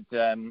 Vaughan said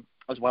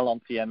as well on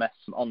TMS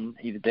on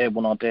either day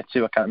one or day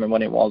two, I can't remember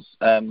when it was,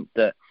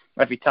 that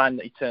every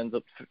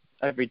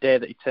day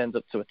that he turns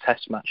up to a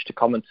test match to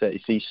commentate, he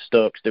sees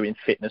Stokes doing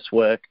fitness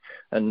work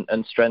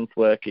and strength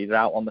work, either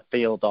out on the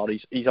field or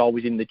he's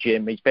always in the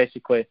gym. He's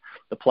basically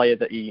the player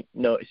that he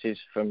notices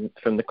from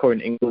the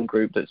current England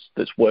group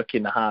that's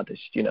working the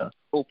hardest.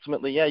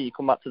 Ultimately, you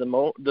come back to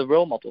the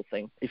role model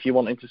thing. If you're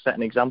wanting to set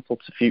an example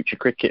to future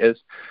cricketers,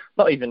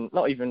 not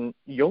even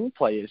young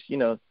players,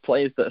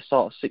 players that are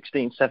sort of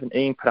 16,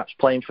 17, perhaps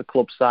playing for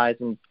club sides,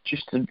 and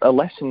just a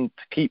lesson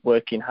to keep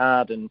working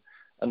hard and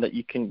that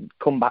you can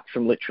come back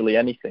from literally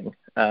anything.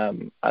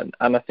 And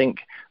I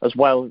think as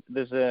well,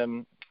 there's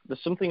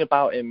something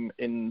about him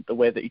in the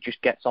way that he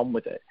just gets on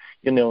with it.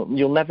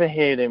 You'll never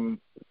hear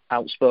him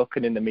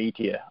outspoken in the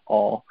media,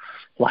 or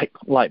like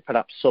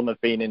perhaps some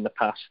have been in the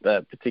past,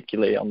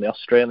 particularly on the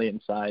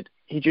Australian side.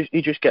 He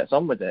just gets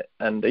on with it,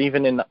 and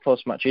even in that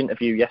post-match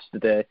interview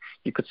yesterday,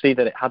 you could see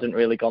that it hadn't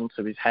really gone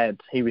to his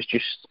head. He was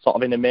just sort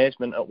of in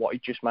amazement at what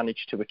he just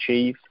managed to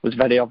achieve. It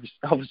was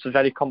obviously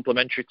very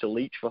complimentary to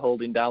Leach for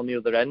holding down the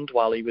other end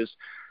while he was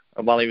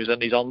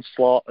in his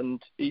onslaught, and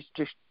he's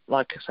just,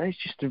 like I say, he's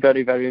just a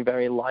very, very,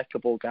 very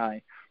likeable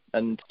guy,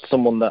 and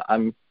someone that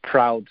I'm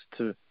proud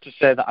to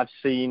say that I've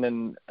seen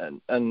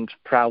and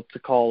proud to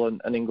call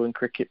an England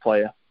cricket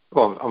player.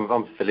 Well,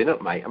 I'm filling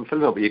up, mate. I'm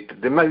filling up with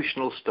the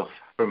emotional stuff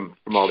from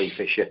Ollie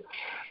Fisher.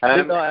 I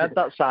didn't know I had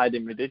that side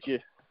in me, did you?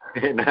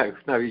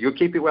 No, you'll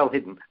keep it well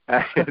hidden.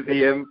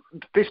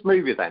 This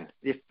movie, then,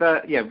 if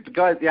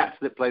the actor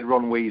that played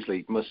Ron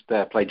Weasley must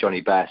play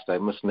Johnny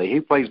Bairstow, mustn't he?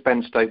 Who plays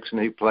Ben Stokes and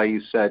who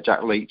plays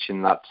Jack Leach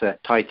in that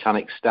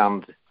Titanic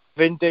stand?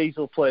 Vin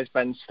Diesel plays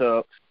Ben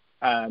Stokes.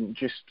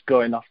 Just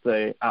going off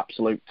the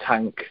absolute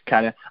tank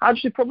kind of.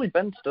 Actually, probably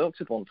Ben Stokes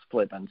would want to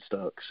play Ben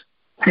Stokes.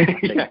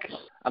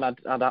 And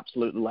I'd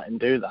absolutely let him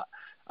do that.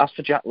 As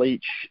for Jack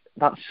Leach,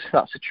 that's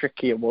a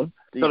trickier one.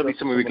 It's got to be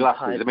someone with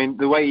glasses. I mean,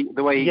 the way he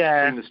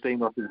cleaned the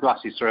steam off his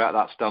glasses throughout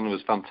that stand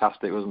was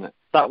fantastic, wasn't it?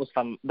 That was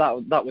fun.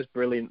 That was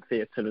brilliant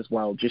theatre as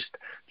well. Just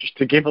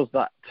to give us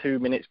that 2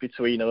 minutes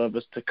between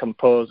overs to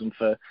compose and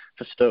for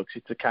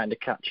Stokesy to kind of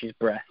catch his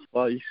breath.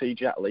 Well, you see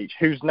Jack Leach,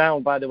 who's now,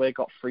 by the way,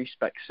 got free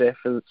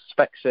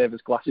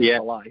Specsavers glasses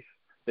for life.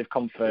 They've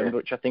confirmed,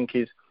 which I think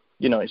is,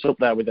 it's up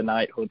there with the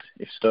knighthood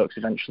if Stokes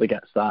eventually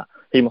gets that.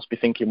 He must be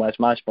thinking, where's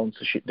my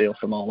sponsorship deal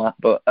from all that?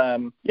 But, I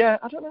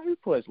don't know who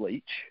plays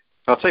Leach.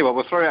 I'll tell you what,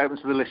 we'll throw it open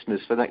to the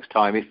listeners for next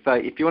time.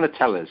 If you want to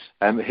tell us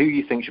who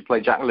you think should play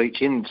Jack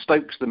Leach in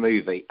Stokes the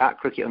movie, at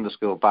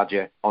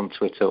cricket_badger on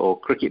Twitter, or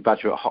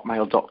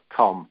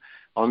cricketbadger@hotmail.com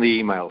on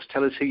the emails.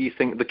 Tell us who you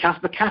think, the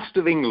cast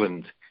of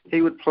England,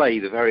 who would play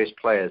the various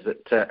players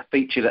that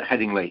featured at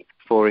Headingley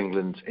for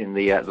England in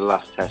the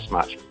last Test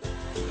match.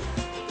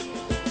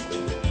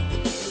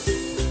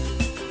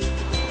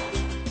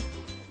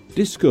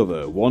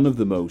 Discover one of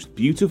the most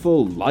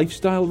beautiful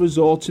lifestyle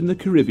resorts in the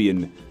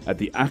Caribbean at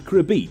the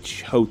Accra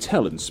Beach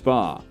Hotel and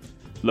Spa.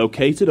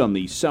 Located on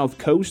the south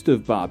coast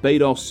of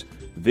Barbados,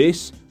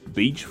 this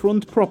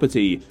beachfront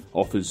property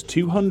offers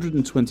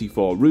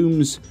 224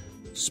 rooms,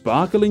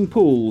 sparkling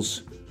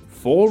pools,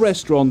 4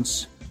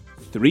 restaurants,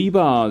 3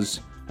 bars,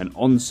 an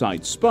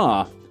on-site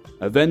spa,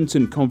 event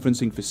and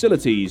conferencing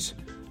facilities,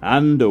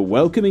 and a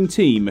welcoming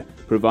team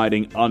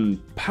providing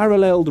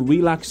unparalleled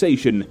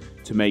relaxation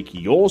to make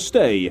your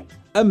stay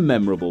a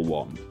memorable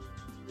one.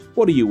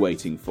 What are you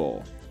waiting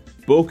for?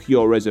 Book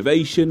your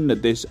reservation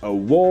at this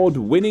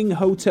award-winning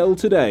hotel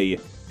today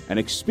and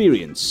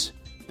experience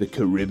the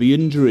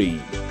Caribbean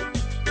dream.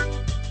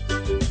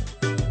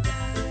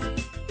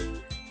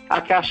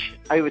 Akash,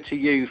 over to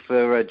you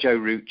for Joe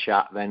Root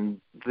chat then.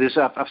 There's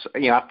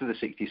after the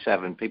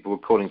 67, people were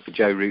calling for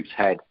Joe Root's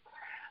head.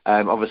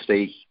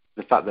 Obviously,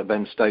 the fact that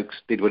Ben Stokes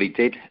did what he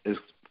did has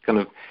kind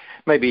of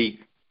maybe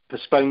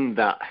postponed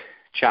that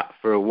chat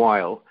for a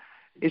while.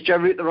 Is Joe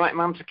Root the right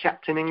man to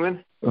captain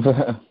England?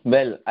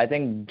 Well, I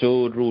think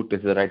Joe Root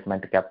is the right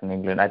man to captain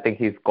England. I think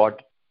he's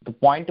got the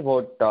point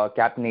about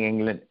captaining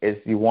England is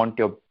you want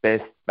your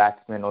best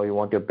batsman or you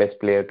want your best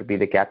player to be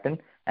the captain.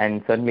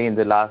 And certainly in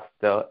the last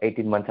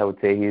 18 months, I would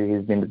say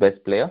he's been the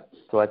best player.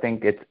 So I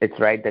think it's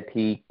right that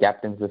he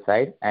captains the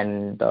side.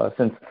 And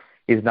since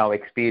he's now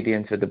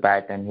experienced with the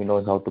bat and he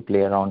knows how to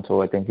play around,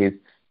 so I think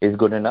he's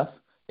good enough.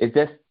 It's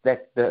just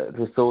that the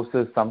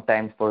resources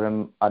sometimes for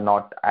him are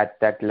not at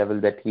that level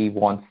that he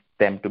wants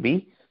them to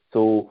be.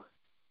 So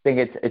I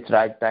think it's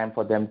right time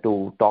for them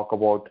to talk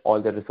about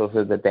all the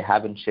resources that they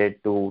haven't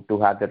shared to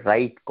have the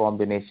right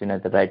combination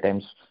at the right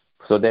times,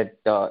 so that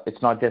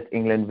it's not just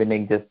England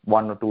winning just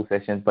 1 or 2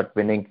 sessions, but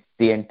winning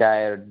the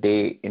entire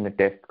day in a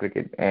test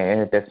cricket, in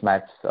a test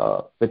match,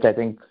 which I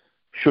think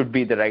should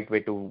be the right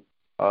way to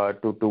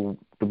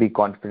be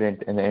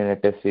confident in a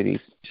test series.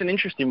 It's an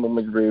interesting one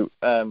with Root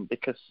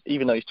because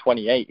even though he's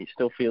 28, it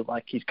still feels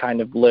like he's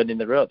kind of learning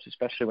the ropes,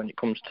 especially when it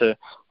comes to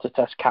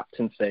test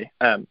captaincy.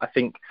 I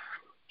think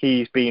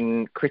he's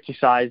been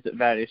criticised at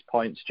various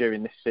points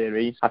during this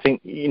series. I think,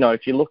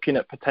 if you're looking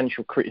at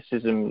potential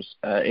criticisms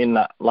in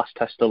that last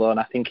test alone,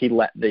 I think he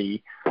let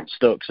the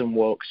Stokes and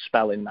Woakes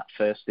spell in that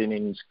first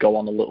innings go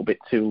on a little bit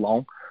too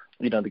long.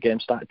 The game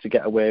started to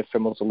get away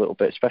from us a little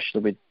bit,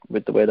 especially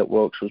with the way that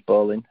Woakes was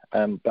bowling.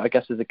 But I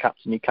guess as a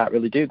captain, you can't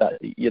really do that.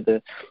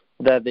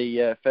 They're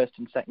the first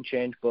and second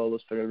change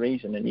bowlers for a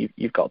reason, and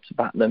you've got to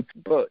bat them.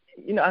 But,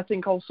 I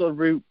think also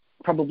Root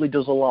probably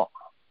does a lot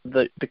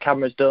that the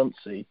cameras don't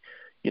see.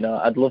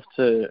 I'd love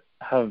to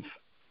have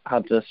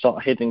had a sort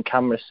of hidden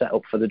camera set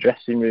up for the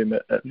dressing room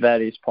at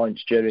various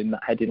points during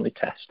that Headingley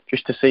test,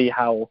 just to see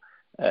how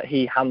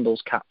he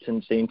handles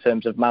captaincy in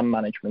terms of man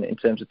management, in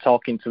terms of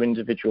talking to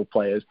individual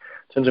players,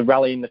 in terms of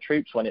rallying the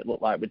troops when it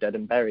looked like we're dead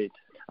and buried.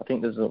 I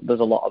think there's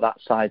a lot of that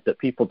side that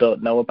people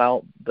don't know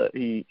about that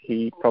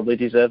he probably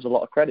deserves a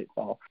lot of credit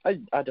for.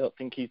 I don't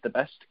think he's the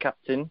best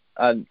captain,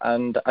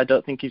 and I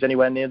don't think he's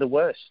anywhere near the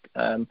worst.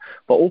 But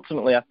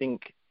ultimately, I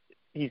think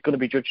he's going to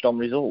be judged on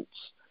results.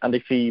 And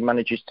if he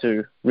manages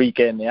to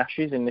regain the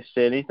Ashes in this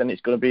series, then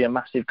it's going to be a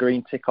massive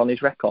green tick on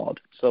his record.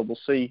 So we'll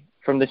see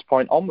from this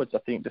point onwards. I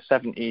think the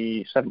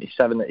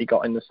 77 that he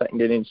got in the second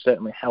innings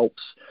certainly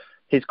helps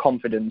his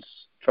confidence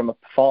from a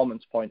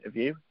performance point of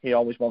view. He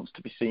always wants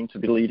to be seen to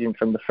be leading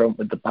from the front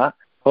with the bat.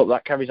 Hope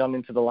that carries on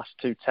into the last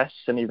 2 tests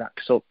and he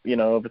racks up,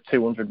 over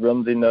 200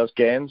 runs in those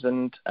games.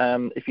 And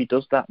if he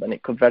does that, then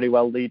it could very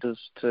well lead us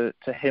to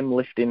him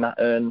lifting that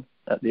urn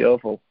at the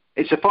Oval.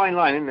 It's a fine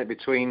line, isn't it,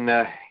 between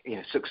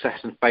success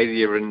and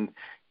failure and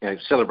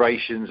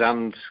celebrations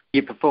and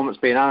your performance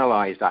being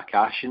analysed,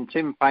 Akash. And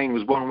Tim Paine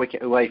was 1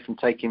 wicket away from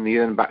taking the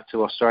urn back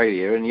to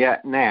Australia, and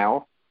yet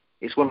now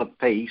it's 1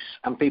 apiece,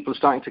 and people are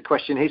starting to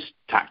question his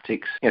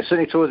tactics.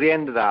 Certainly towards the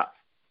end of that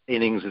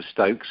innings of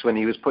Stokes, when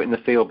he was putting the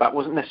field back,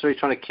 wasn't necessarily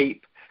trying to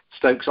keep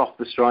Stokes off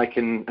the strike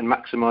and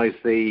maximise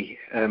the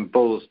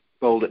balls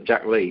bowled at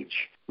Jack Leach.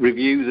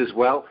 Reviews as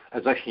well,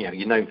 as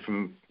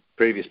from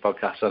previous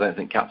podcasts, I don't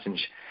think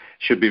captains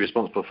should be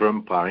responsible for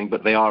umpiring,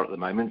 but they are at the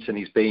moment, and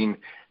he's been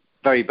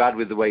very bad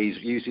with the way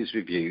he's used his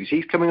reviews.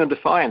 He's coming under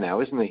fire now,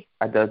 isn't he?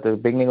 At the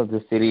beginning of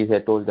the series, I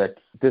told that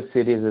this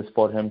series is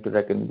for him to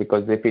reckon,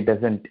 because if he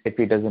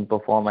doesn't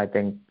perform, I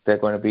think they're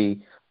going to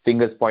be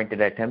fingers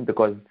pointed at him,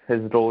 because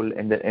his role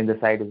in the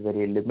side is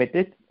very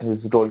limited. His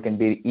role can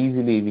be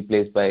easily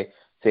replaced by,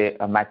 say,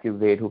 a Matthew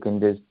Wade, who can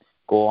just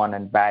go on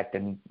and bat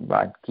and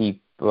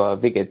keep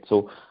wickets.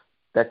 So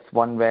that's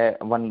one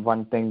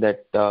thing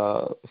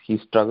that he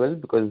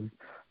struggled, because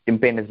Tim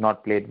Paine has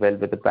not played well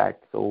with the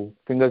bat. So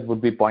fingers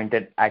would be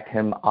pointed at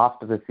him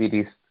after the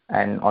series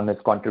and on his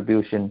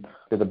contribution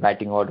to the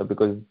batting order,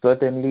 because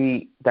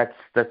certainly that's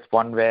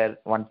one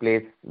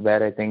place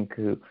where I think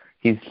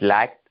he's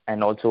lacked,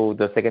 and also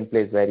the second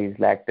place where he's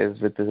lacked is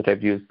with his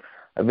reviews,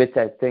 which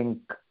I think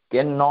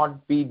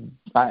cannot be.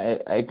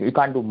 You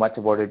can't do much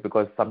about it,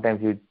 because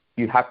sometimes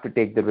you have to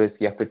take the risk.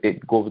 You have to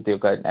go with your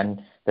gut,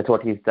 and that's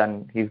what he's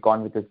done. He's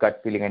gone with his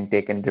gut feeling and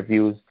taken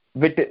reviews,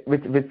 which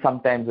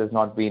sometimes has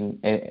not been.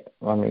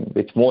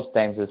 Which most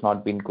times has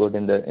not been good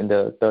in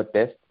the third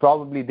test.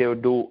 Probably they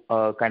would do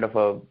a kind of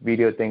a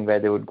video thing where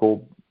they would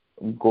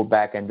go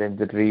back and then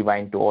just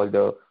rewind to all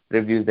the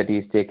reviews that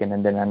he's taken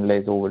and then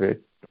analyze over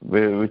it,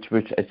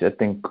 which I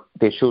think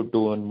they should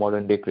do in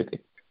modern day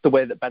cricket. The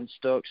way that Ben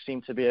Stokes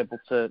seemed to be able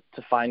to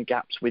find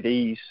gaps with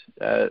ease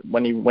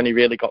when he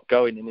really got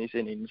going in his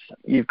innings,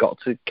 you've got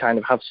to kind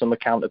of have some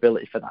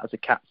accountability for that as a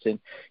captain.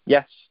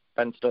 Yes,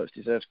 Ben Stokes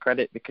deserves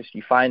credit because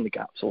you find the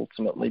gaps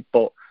ultimately,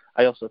 but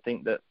I also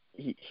think that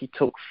he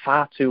took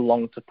far too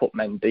long to put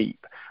men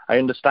deep. I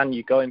understand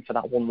you're going for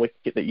that 1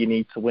 wicket that you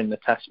need to win the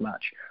test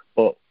match,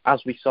 but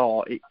as we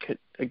saw,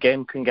 a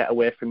game can get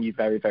away from you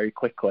very, very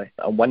quickly.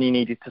 And when he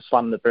needed to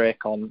slam the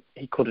brake on,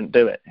 he couldn't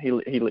do it. He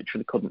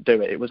literally couldn't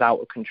do it. It was out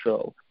of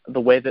control.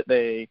 The way that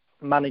they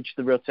managed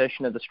the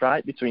rotation of the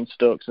strike between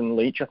Stokes and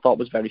Leach, I thought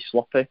was very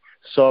sloppy.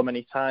 So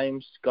many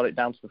times, got it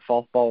down to the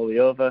 4th ball of the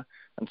over,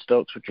 and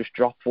Stokes would just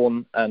drop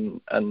one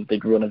and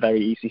they'd run a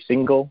very easy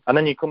single. And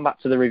then you come back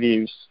to the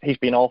reviews. He's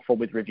been awful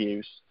with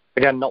reviews.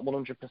 Again, not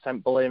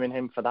 100% blaming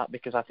him for that,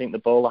 because I think the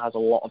bowler has a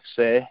lot of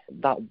say.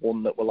 That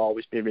one that will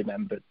always be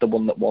remembered, the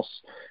one that was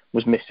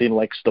missing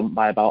leg stump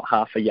by about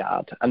half a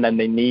yard, and then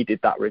they needed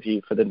that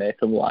review for the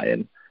Nathan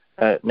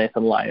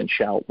Lyon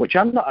shout, which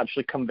I'm not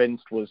actually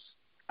convinced was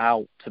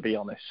out, to be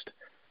honest.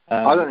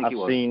 I don't think it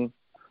was.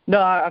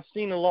 I've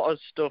seen a lot of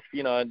stuff,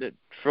 the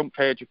front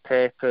page of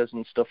papers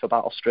and stuff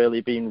about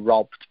Australia being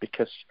robbed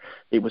because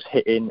it was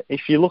hitting.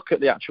 If you look at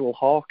the actual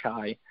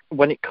Hawkeye,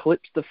 when it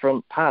clips the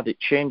front pad, it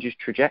changes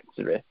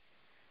trajectory.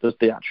 Does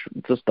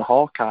the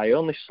Hawkeye,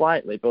 only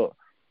slightly, but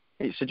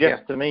it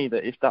suggests to me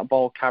that if that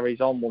ball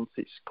carries on once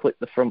it's clipped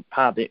the front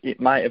pad, it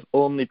might have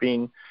only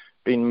been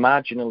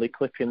marginally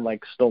clipping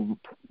leg stump,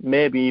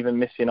 maybe even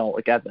missing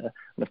altogether.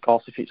 And of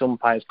course, if it's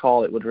umpire's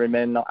call, it would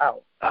remain not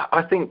out.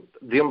 I think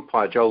the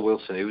umpire, Joel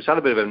Wilson, who's had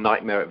a bit of a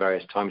nightmare at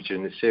various times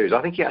during this series,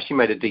 I think he actually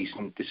made a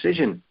decent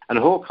decision. And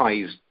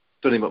Hawkeye's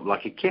done him up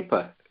like a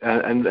kipper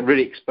and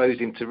really exposed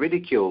him to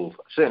ridicule,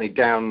 certainly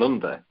down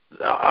under.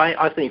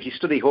 I think if you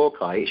study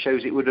Hawkeye, it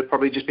shows it would have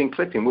probably just been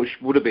clipping, which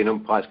would have been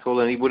umpire's call,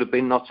 and he would have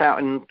been not out,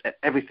 and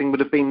everything would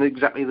have been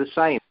exactly the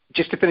same.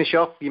 Just to finish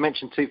off, you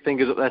mentioned two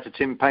fingers up there to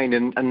Tim Paine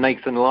and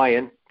Nathan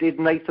Lyon. Did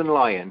Nathan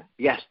Lyon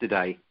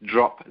yesterday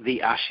drop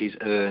the Ashes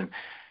urn?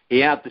 He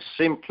had the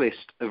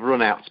simplest of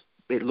run-outs.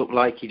 It looked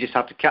like he just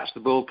had to catch the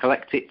ball,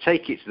 collect it,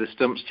 take it to the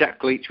stumps.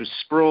 Jack Leach was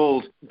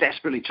sprawled,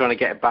 desperately trying to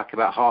get it back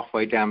about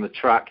halfway down the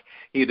track.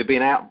 He would have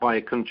been out by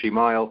a country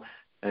mile,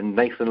 and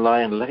Nathan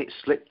Lyon let it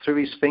slip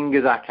through his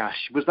fingers,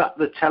 Akash. Was that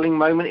the telling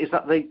moment? Is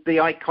that the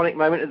iconic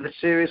moment of the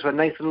series where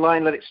Nathan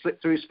Lyon let it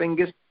slip through his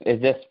fingers?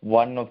 It's just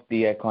one of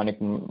the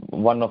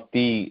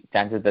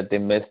chances that they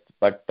missed,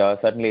 but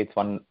certainly it's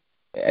one.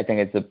 I think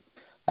it's an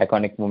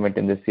iconic moment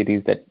in the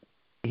series that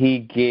he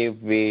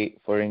gave way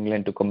for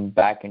England to come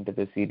back into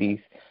the series,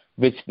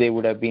 which they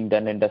would have been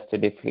done and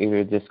dusted if he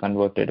had just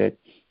converted it.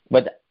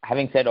 But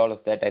having said all of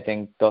that, I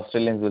think the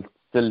Australians will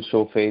still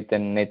show faith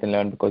in Nathan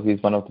Lyon because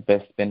he's one of the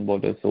best spin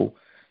bowlers. So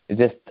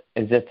it's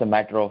just a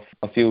matter of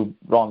a few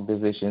wrong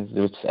decisions,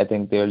 which I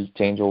think they'll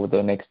change over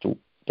the next two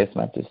Test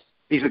matches.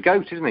 He's the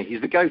GOAT, isn't he? He's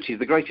the GOAT. He's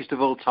the greatest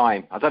of all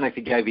time. I don't know if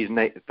he gave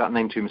that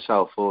name to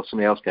himself or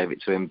somebody else gave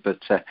it to him, but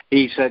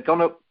he's gone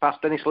up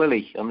past Dennis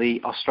Lillee on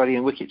the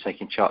Australian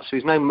wicket-taking chart, so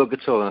he's no mug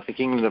at all, and I think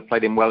England have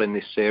played him well in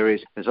this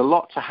series. There's a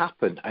lot to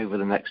happen over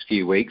the next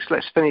few weeks.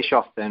 Let's finish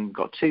off then. We've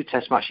got two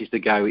Test matches to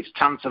go. It's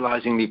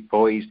tantalisingly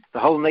poised. The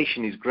whole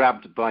nation is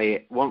grabbed by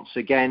it once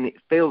again. It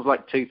feels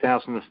like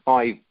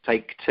 2005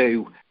 take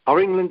two. Are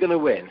England going to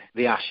win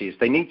the Ashes?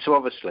 They need to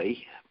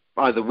obviously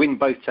either win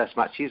both Test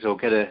matches or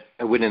get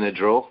a win and a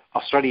draw.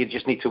 Australia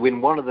just need to win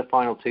one of the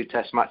final two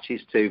Test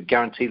matches to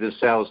guarantee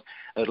themselves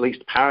at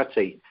least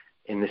parity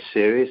in this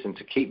series and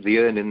to keep the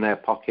urn in their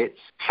pockets.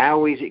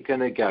 How is it going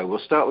to go? We'll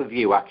start with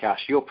you,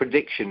 Akash. Your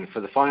prediction for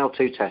the final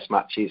two Test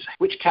matches.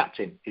 Which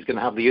captain is going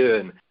to have the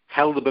urn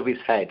held above his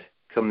head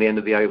come the end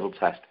of the Oval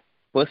Test?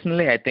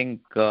 Personally, I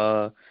think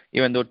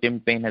even though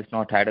Tim Paine has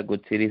not had a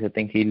good series, I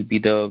think he'll be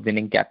the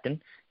winning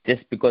captain,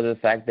 just because of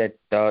the fact that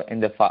in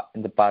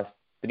the past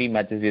three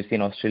matches we've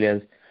seen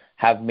Australia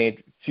have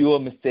made fewer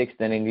mistakes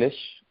than English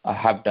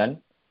have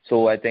done.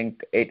 So I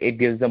think it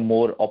gives them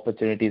more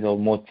opportunities or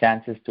more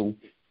chances to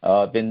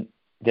win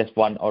just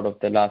one out of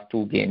the last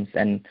two games.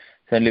 And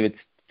certainly with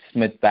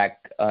Smith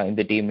back in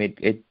the team,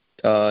 it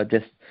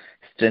just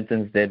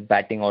strengthens their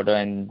batting order,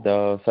 and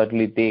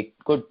certainly they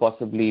could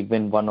possibly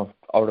win one out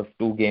of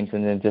two games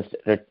and then just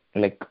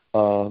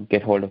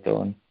get hold of the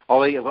one.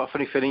 Ollie, I've got a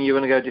funny feeling you're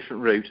going to go a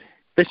different route.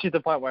 This is the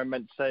point where I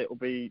meant to say it will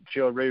be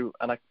Joe Root,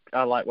 and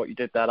I like what you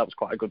did there. That was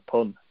quite a good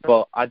pun.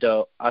 But I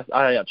don't.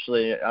 I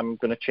actually am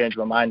going to change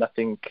my mind. I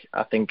think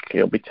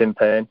it'll be Tim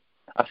Paine.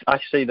 I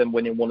see them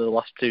winning one of the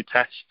last two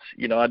tests.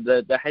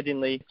 The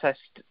Headingley test,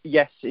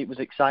 yes, it was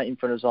exciting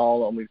for us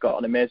all, and we've got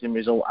an amazing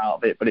result out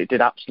of it, but it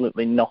did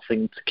absolutely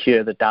nothing to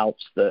cure the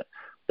doubts that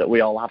we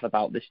all have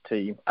about this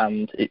team.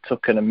 And it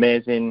took an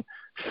amazing,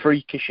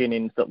 freakish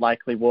innings that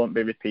likely won't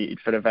be repeated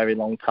for a very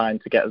long time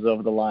to get us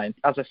over the line.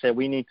 As I say,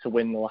 we need to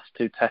win the last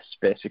two tests,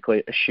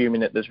 basically,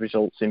 assuming that there's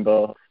results in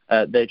both.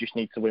 They just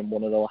need to win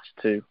one of the last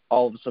two.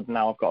 All of a sudden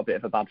now I've got a bit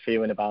of a bad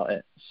feeling about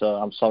it, so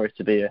I'm sorry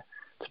to be a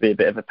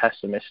bit of a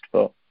pessimist,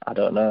 but I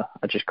don't know.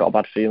 I just got a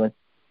bad feeling.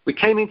 We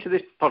came into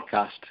this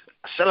podcast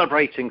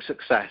celebrating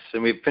success,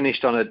 and we've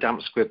finished on a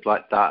damp squib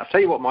like that. I'll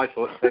tell you what my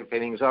thoughts and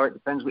feelings are. It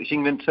depends which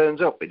England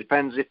turns up. It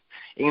depends if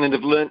England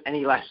have learned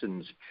any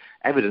lessons.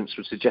 Evidence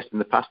would suggest in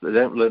the past that they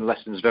don't learn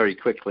lessons very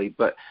quickly,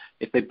 but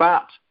if they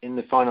bat in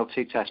the final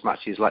two Test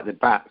matches like they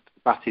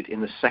batted in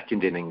the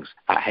second innings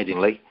at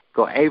Headingley,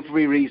 got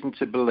every reason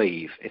to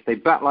believe if they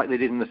bat like they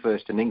did in the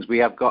first innings, we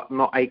have got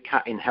not a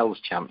cat in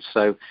hell's chance.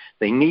 So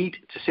they need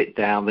to sit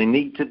down, they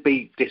need to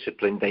be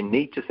disciplined, they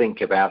need to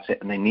think about it,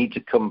 and they need to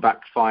come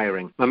back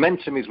firing.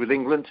 Momentum is with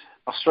England.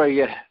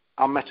 Australia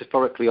are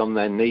metaphorically on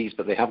their knees,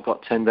 but they have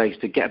got 10 days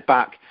to get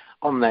back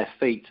on their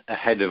feet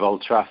ahead of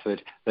Old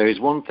Trafford. There is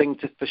one thing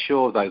for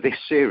sure, though. This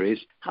series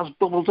has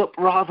bubbled up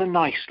rather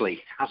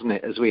nicely, hasn't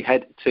it, as we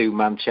head to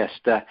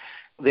Manchester.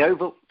 The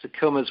Oval to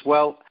come as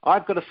well.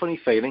 I've got a funny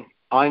feeling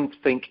I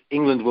think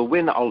England will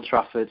win at Old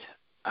Trafford,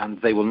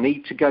 and they will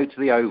need to go to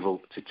the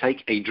Oval to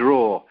take a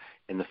draw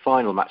in the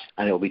final match,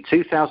 and it will be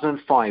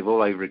 2005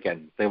 all over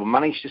again. They will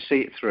manage to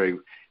see it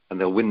through, and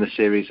they'll win the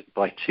series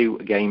by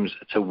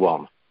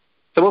 2-1.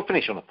 So we'll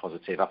finish on a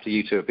positive after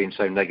you two have been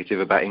so negative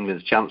about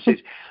England's chances.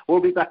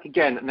 We'll be back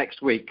again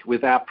next week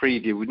with our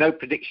preview, with no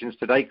predictions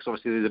today, because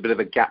obviously there's a bit of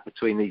a gap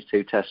between these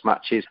two test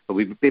matches. But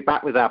we'll be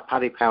back with our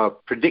Paddy Power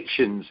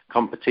predictions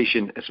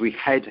competition as we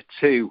head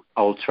to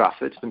Old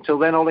Trafford. Until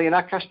then, Ollie and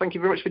Akash, thank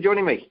you very much for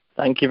joining me.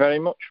 Thank you very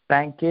much.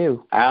 Thank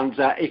you. And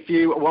if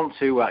you want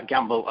to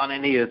gamble on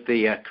any of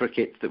the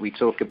cricket that we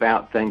talk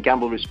about, then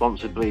gamble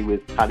responsibly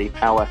with Paddy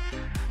Power.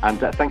 And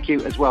thank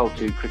you as well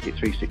to Cricket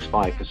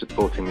 365 for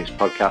supporting this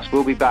podcast.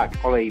 We'll be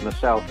back, Ollie,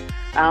 myself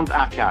and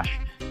Akash,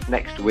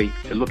 next week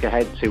to look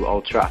ahead to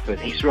Old Trafford.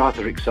 It's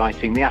rather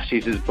exciting. The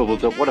Ashes has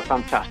bubbled up. What a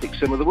fantastic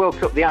summer. The World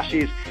Cup, the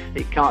Ashes,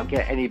 it can't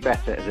get any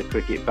better as a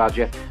cricket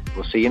badger.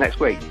 We'll see you next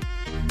week.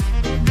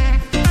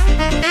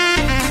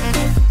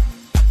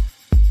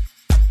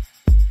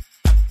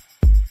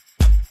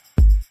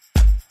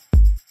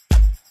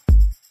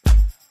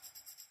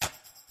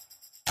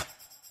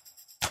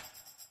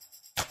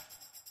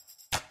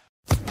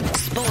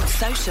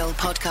 Social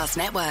Podcast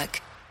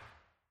Network.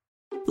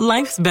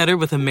 Life's better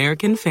with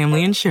American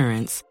Family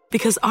Insurance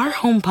because our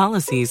home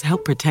policies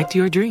help protect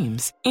your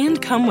dreams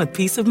and come with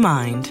peace of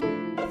mind.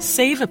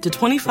 Save up to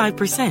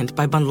 25%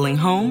 by bundling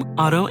home,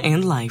 auto,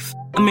 and life.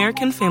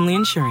 American Family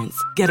Insurance.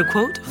 Get a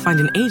quote, find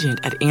an agent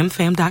at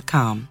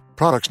amfam.com.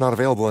 Products not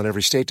available in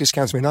every state.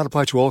 Discounts may not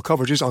apply to all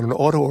coverages on an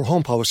auto or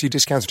home policy.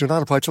 Discounts do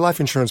not apply to life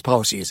insurance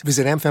policies.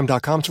 Visit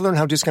amfam.com to learn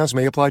how discounts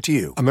may apply to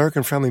you.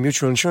 American Family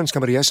Mutual Insurance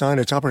Company, SI, and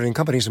its operating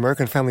companies,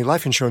 American Family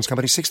Life Insurance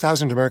Company,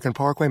 6000 American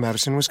Parkway,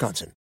 Madison, Wisconsin.